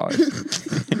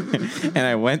 $50. And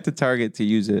I went to Target to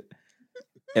use it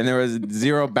and there was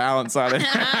zero balance on it.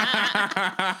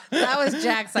 That was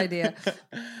Jack's idea.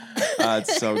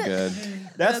 It's so good.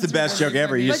 That's the best joke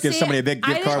ever. You But just give see, somebody a big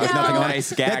I gift card with didn't nothing know- on it. Nice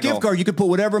That gaggle. gift card, you could put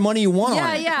whatever money you want on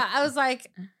Yeah, it. yeah. I was like,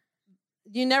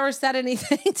 you never said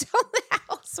anything till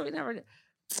now, so we never got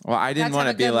Well, I didn't to want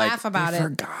have to a be good like, laugh about I it.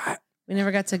 forgot. We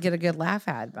never got to get a good laugh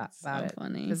about So it.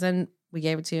 funny. Because then we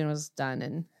gave it to you and it was done,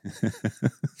 and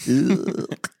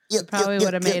Yep, probably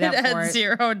would have made It up for had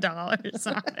it. $0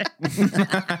 on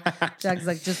it. Jack's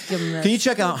like, just give him this. Can you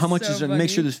check out how much So is it? funny. Make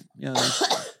sure this. Yeah,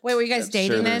 Wait, were you guys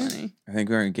dating then? Funny. I think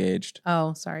we're engaged.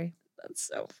 Oh, sorry. That's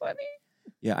so funny.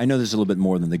 yeah, I know there's a little bit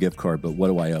more than the gift card, but what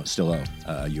do I owe? Still owe?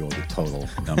 You owe the total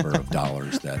number of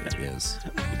dollars that it is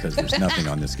because there's nothing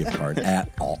on this gift card at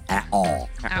all. At all.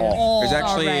 There's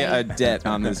actually alright. a debt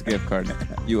on this gift card.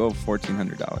 You owe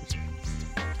 $1,400.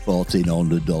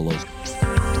 $1,400.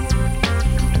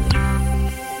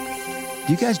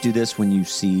 Do you guys do this when you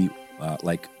see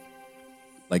like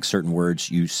certain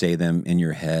words? You say them in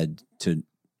your head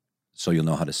so you'll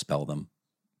know how to spell them.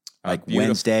 Like beautiful.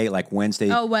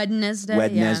 Wednesday. Oh, Wednesday.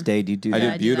 Wednesday. Do you do I that? do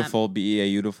I do beautiful, BEA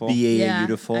beautiful. BEA Yeah,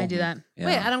 beautiful. I do that. Yeah.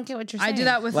 Wait, I don't get what you're saying. I do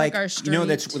that with like our street. You know,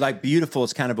 that's like beautiful.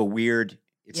 It's kind of a weird.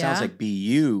 It sounds Yeah. like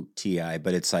BUTI,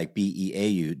 but it's like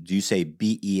BEAU. Do you say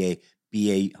BEA?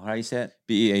 How do you say it?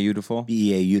 BEA beautiful.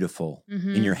 BEA beautiful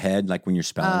in your head, like when you're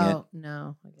spelling Oh,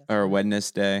 no. I guess Or not.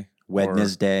 Wednesday.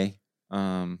 Wednesday.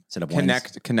 Instead of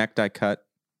Connect I cut.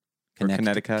 Or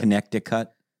Connecticut. Connecticut.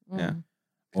 Yeah.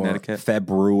 Or Connecticut.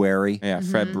 February. Yeah,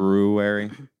 Mhm.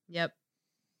 February. Yep.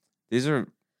 These are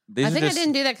I think just, I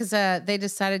didn't do that because they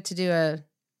decided to do a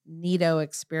NITO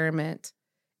experiment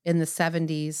in the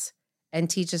 70s and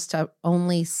teach us to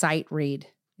only sight read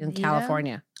in NITO?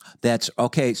 California. That's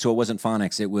okay. So it wasn't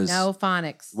phonics. It was No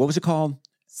phonics. What was it called?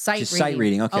 Sight Just reading. sight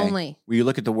reading. Okay. Only. Where you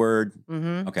look at the word.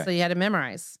 Mm-hmm. Okay. So you had to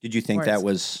memorize. Did you think words. that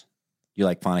was you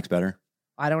like phonics better?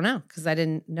 I don't know because I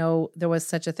didn't know there was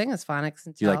such a thing as phonics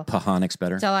Do you until like phonics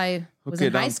better? I was Hook in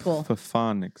it high on school. for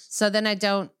phonics. So then I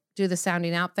don't do the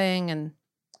sounding out thing and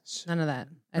none of that.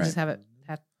 I just Right.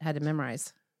 have it had to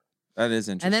memorize. That is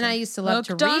interesting. And then I used to love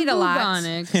Hooked to on read a lot.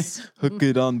 bubonics. Hook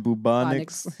it on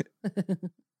bubonics.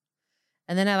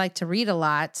 And then I like to read a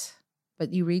lot,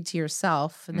 but you read to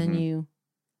yourself and then Mhm. you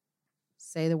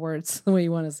say the words the way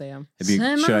you want to say them. Should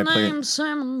I play? Should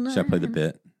Should I play the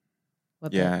bit?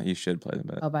 What Yeah, you should play the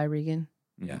bit. Oh, by Regan.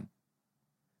 Yeah.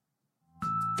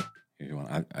 Here you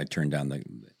want. I turned down the.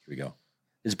 Here we go.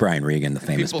 This is Brian Regan, the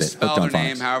famous People bit. spell Hooked their on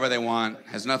name phonics. however they want.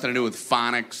 Has nothing to do with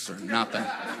phonics or nothing.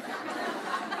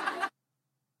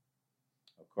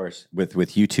 Of course, with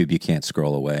YouTube, you can't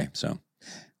scroll away. So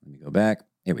let me go back.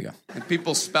 Here we go. And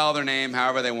people spell their name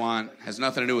however they want. Has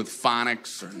nothing to do with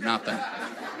phonics or nothing.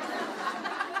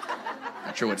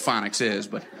 Not sure what phonics is,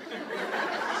 but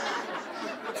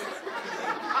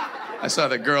I saw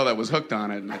the girl that was hooked on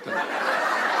it, and I thought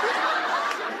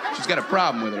she's got a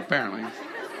problem with it apparently.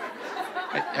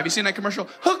 Hey, have you seen that commercial?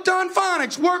 Hooked on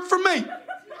phonics, work for me.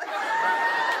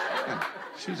 Yeah,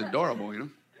 she was adorable, you know.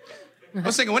 I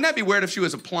was thinking, wouldn't that be weird if she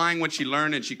was applying what she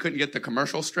learned and she couldn't get the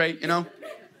commercial straight, you know?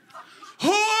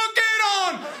 Hook it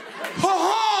on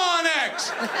phonics,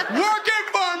 working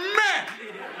for me.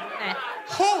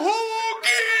 Hook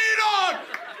it on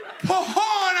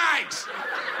phonics,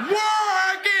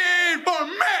 working for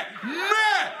me.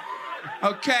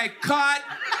 Okay, cut.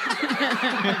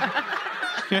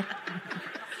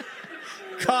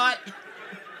 Cut.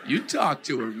 You talk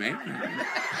to her, man.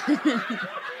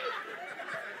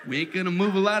 We ain't gonna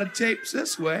move a lot of tapes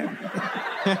this way.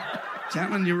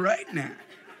 Telling you right now.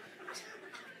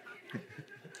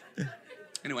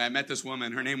 Anyway, I met this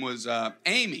woman. Her name was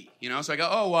Amy, you know? So I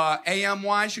go,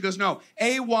 A-M-Y? She goes, no,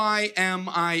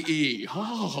 A-Y-M-I-E.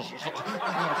 Oh.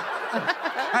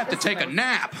 I have to take a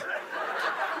nap.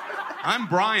 I'm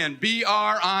Brian,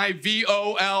 B-R-I-V-O-L-B,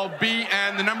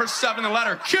 and the number 7, the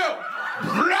letter Q.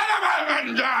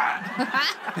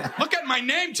 Look at my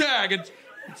name tag. It's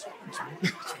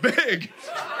big.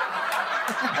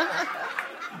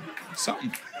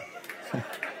 Something.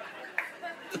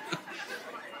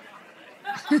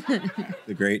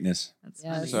 The greatness.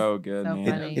 Yes. So good, So man.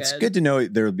 funny. It's good to know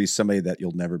there will be somebody that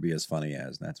you'll never be as funny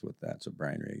as. And that's what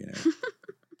Brian Regan is.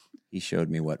 He showed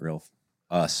me what So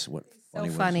funny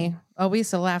was. funny. Oh, we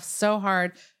used to laugh so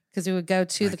hard because we would go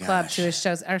to My the club gosh. to his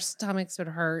shows. Our stomachs would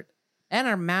hurt and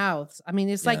our mouths. I mean,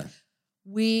 it's like Yeah.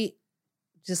 we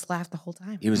just laughed the whole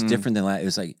time. It was different than it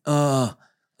was like, No,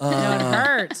 it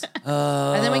hurt.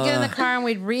 And then we get in the car and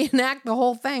we'd reenact the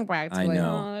whole thing practically.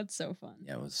 know. Oh, that's so fun.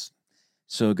 Yeah, it was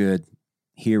so good.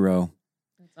 Hero.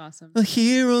 That's awesome. A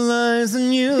hero lies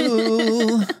in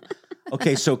you.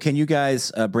 Okay, so can you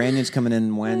guys? Brandon's coming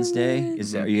in Wednesday.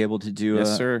 Are you able to do Yes,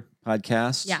 a sir.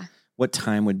 podcast? Yeah. What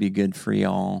time would be good for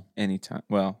y'all? Anytime.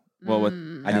 Well, what?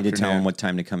 I need to tell him what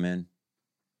time to come in.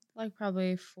 Like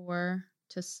probably 4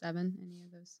 to 7, any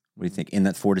of those. What do you think? In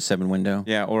that 4 to 7 window?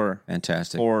 Yeah, or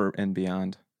Fantastic. 4 and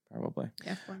beyond, probably.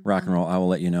 Yeah, Rock and roll. I will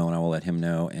let you know, and I will let him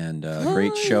know. And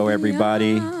great show,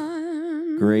 everybody.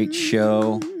 Great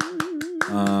show. Do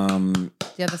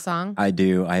you have the song? I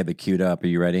do. I have it queued up. Are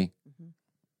you ready?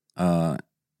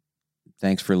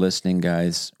 Thanks for listening,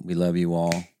 guys. We love you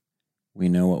all. We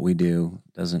know what we do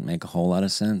doesn't make a whole lot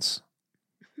of sense.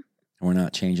 We're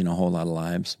not changing a whole lot of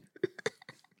lives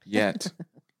Yet.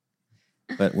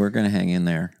 but we're gonna hang in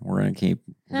there. We're gonna keep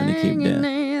Hanging doing.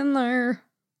 in there.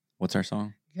 What's our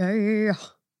song? Yeah.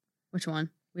 Which one?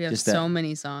 We have Just so that-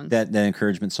 many songs. That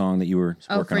encouragement song that you were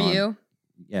Oh, working for on. you?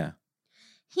 Yeah.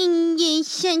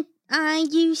 I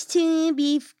used to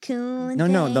be cool. and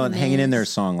No, hanging in there famous.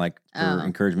 song like for Oh.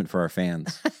 encouragement for our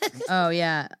fans. Oh,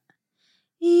 yeah.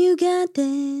 You got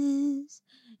this.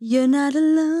 You're not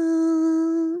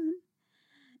alone.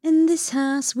 In this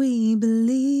house we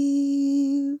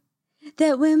believe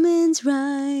that women's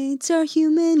rights are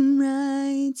human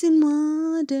rights, and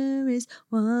water is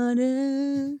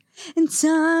water, and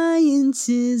science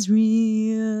is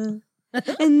real.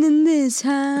 And in this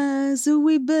house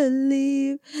we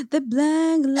believe that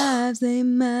black lives, they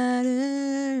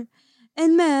matter,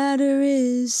 and matter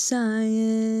is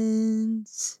science.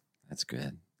 That's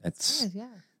good. That's Yeah.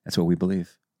 that's what we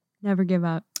believe. Never give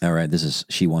up. All right, this is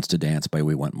She Wants to Dance by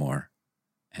We Want More.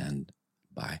 And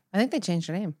bye. I think they changed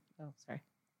their name. Oh, sorry.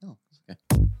 Oh, okay.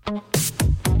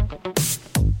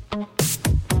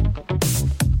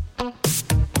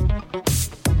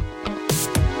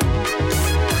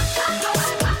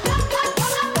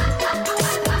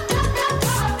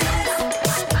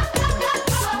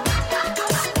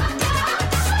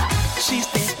 She's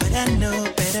there, but I know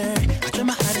better. I try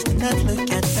my hardest to not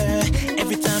look at her.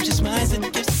 Every time she smiles,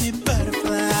 it gives me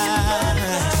butterflies.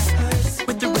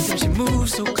 With the rhythm, she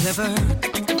moves so clever. I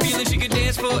get the feeling she could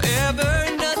dance forever.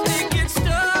 Nothing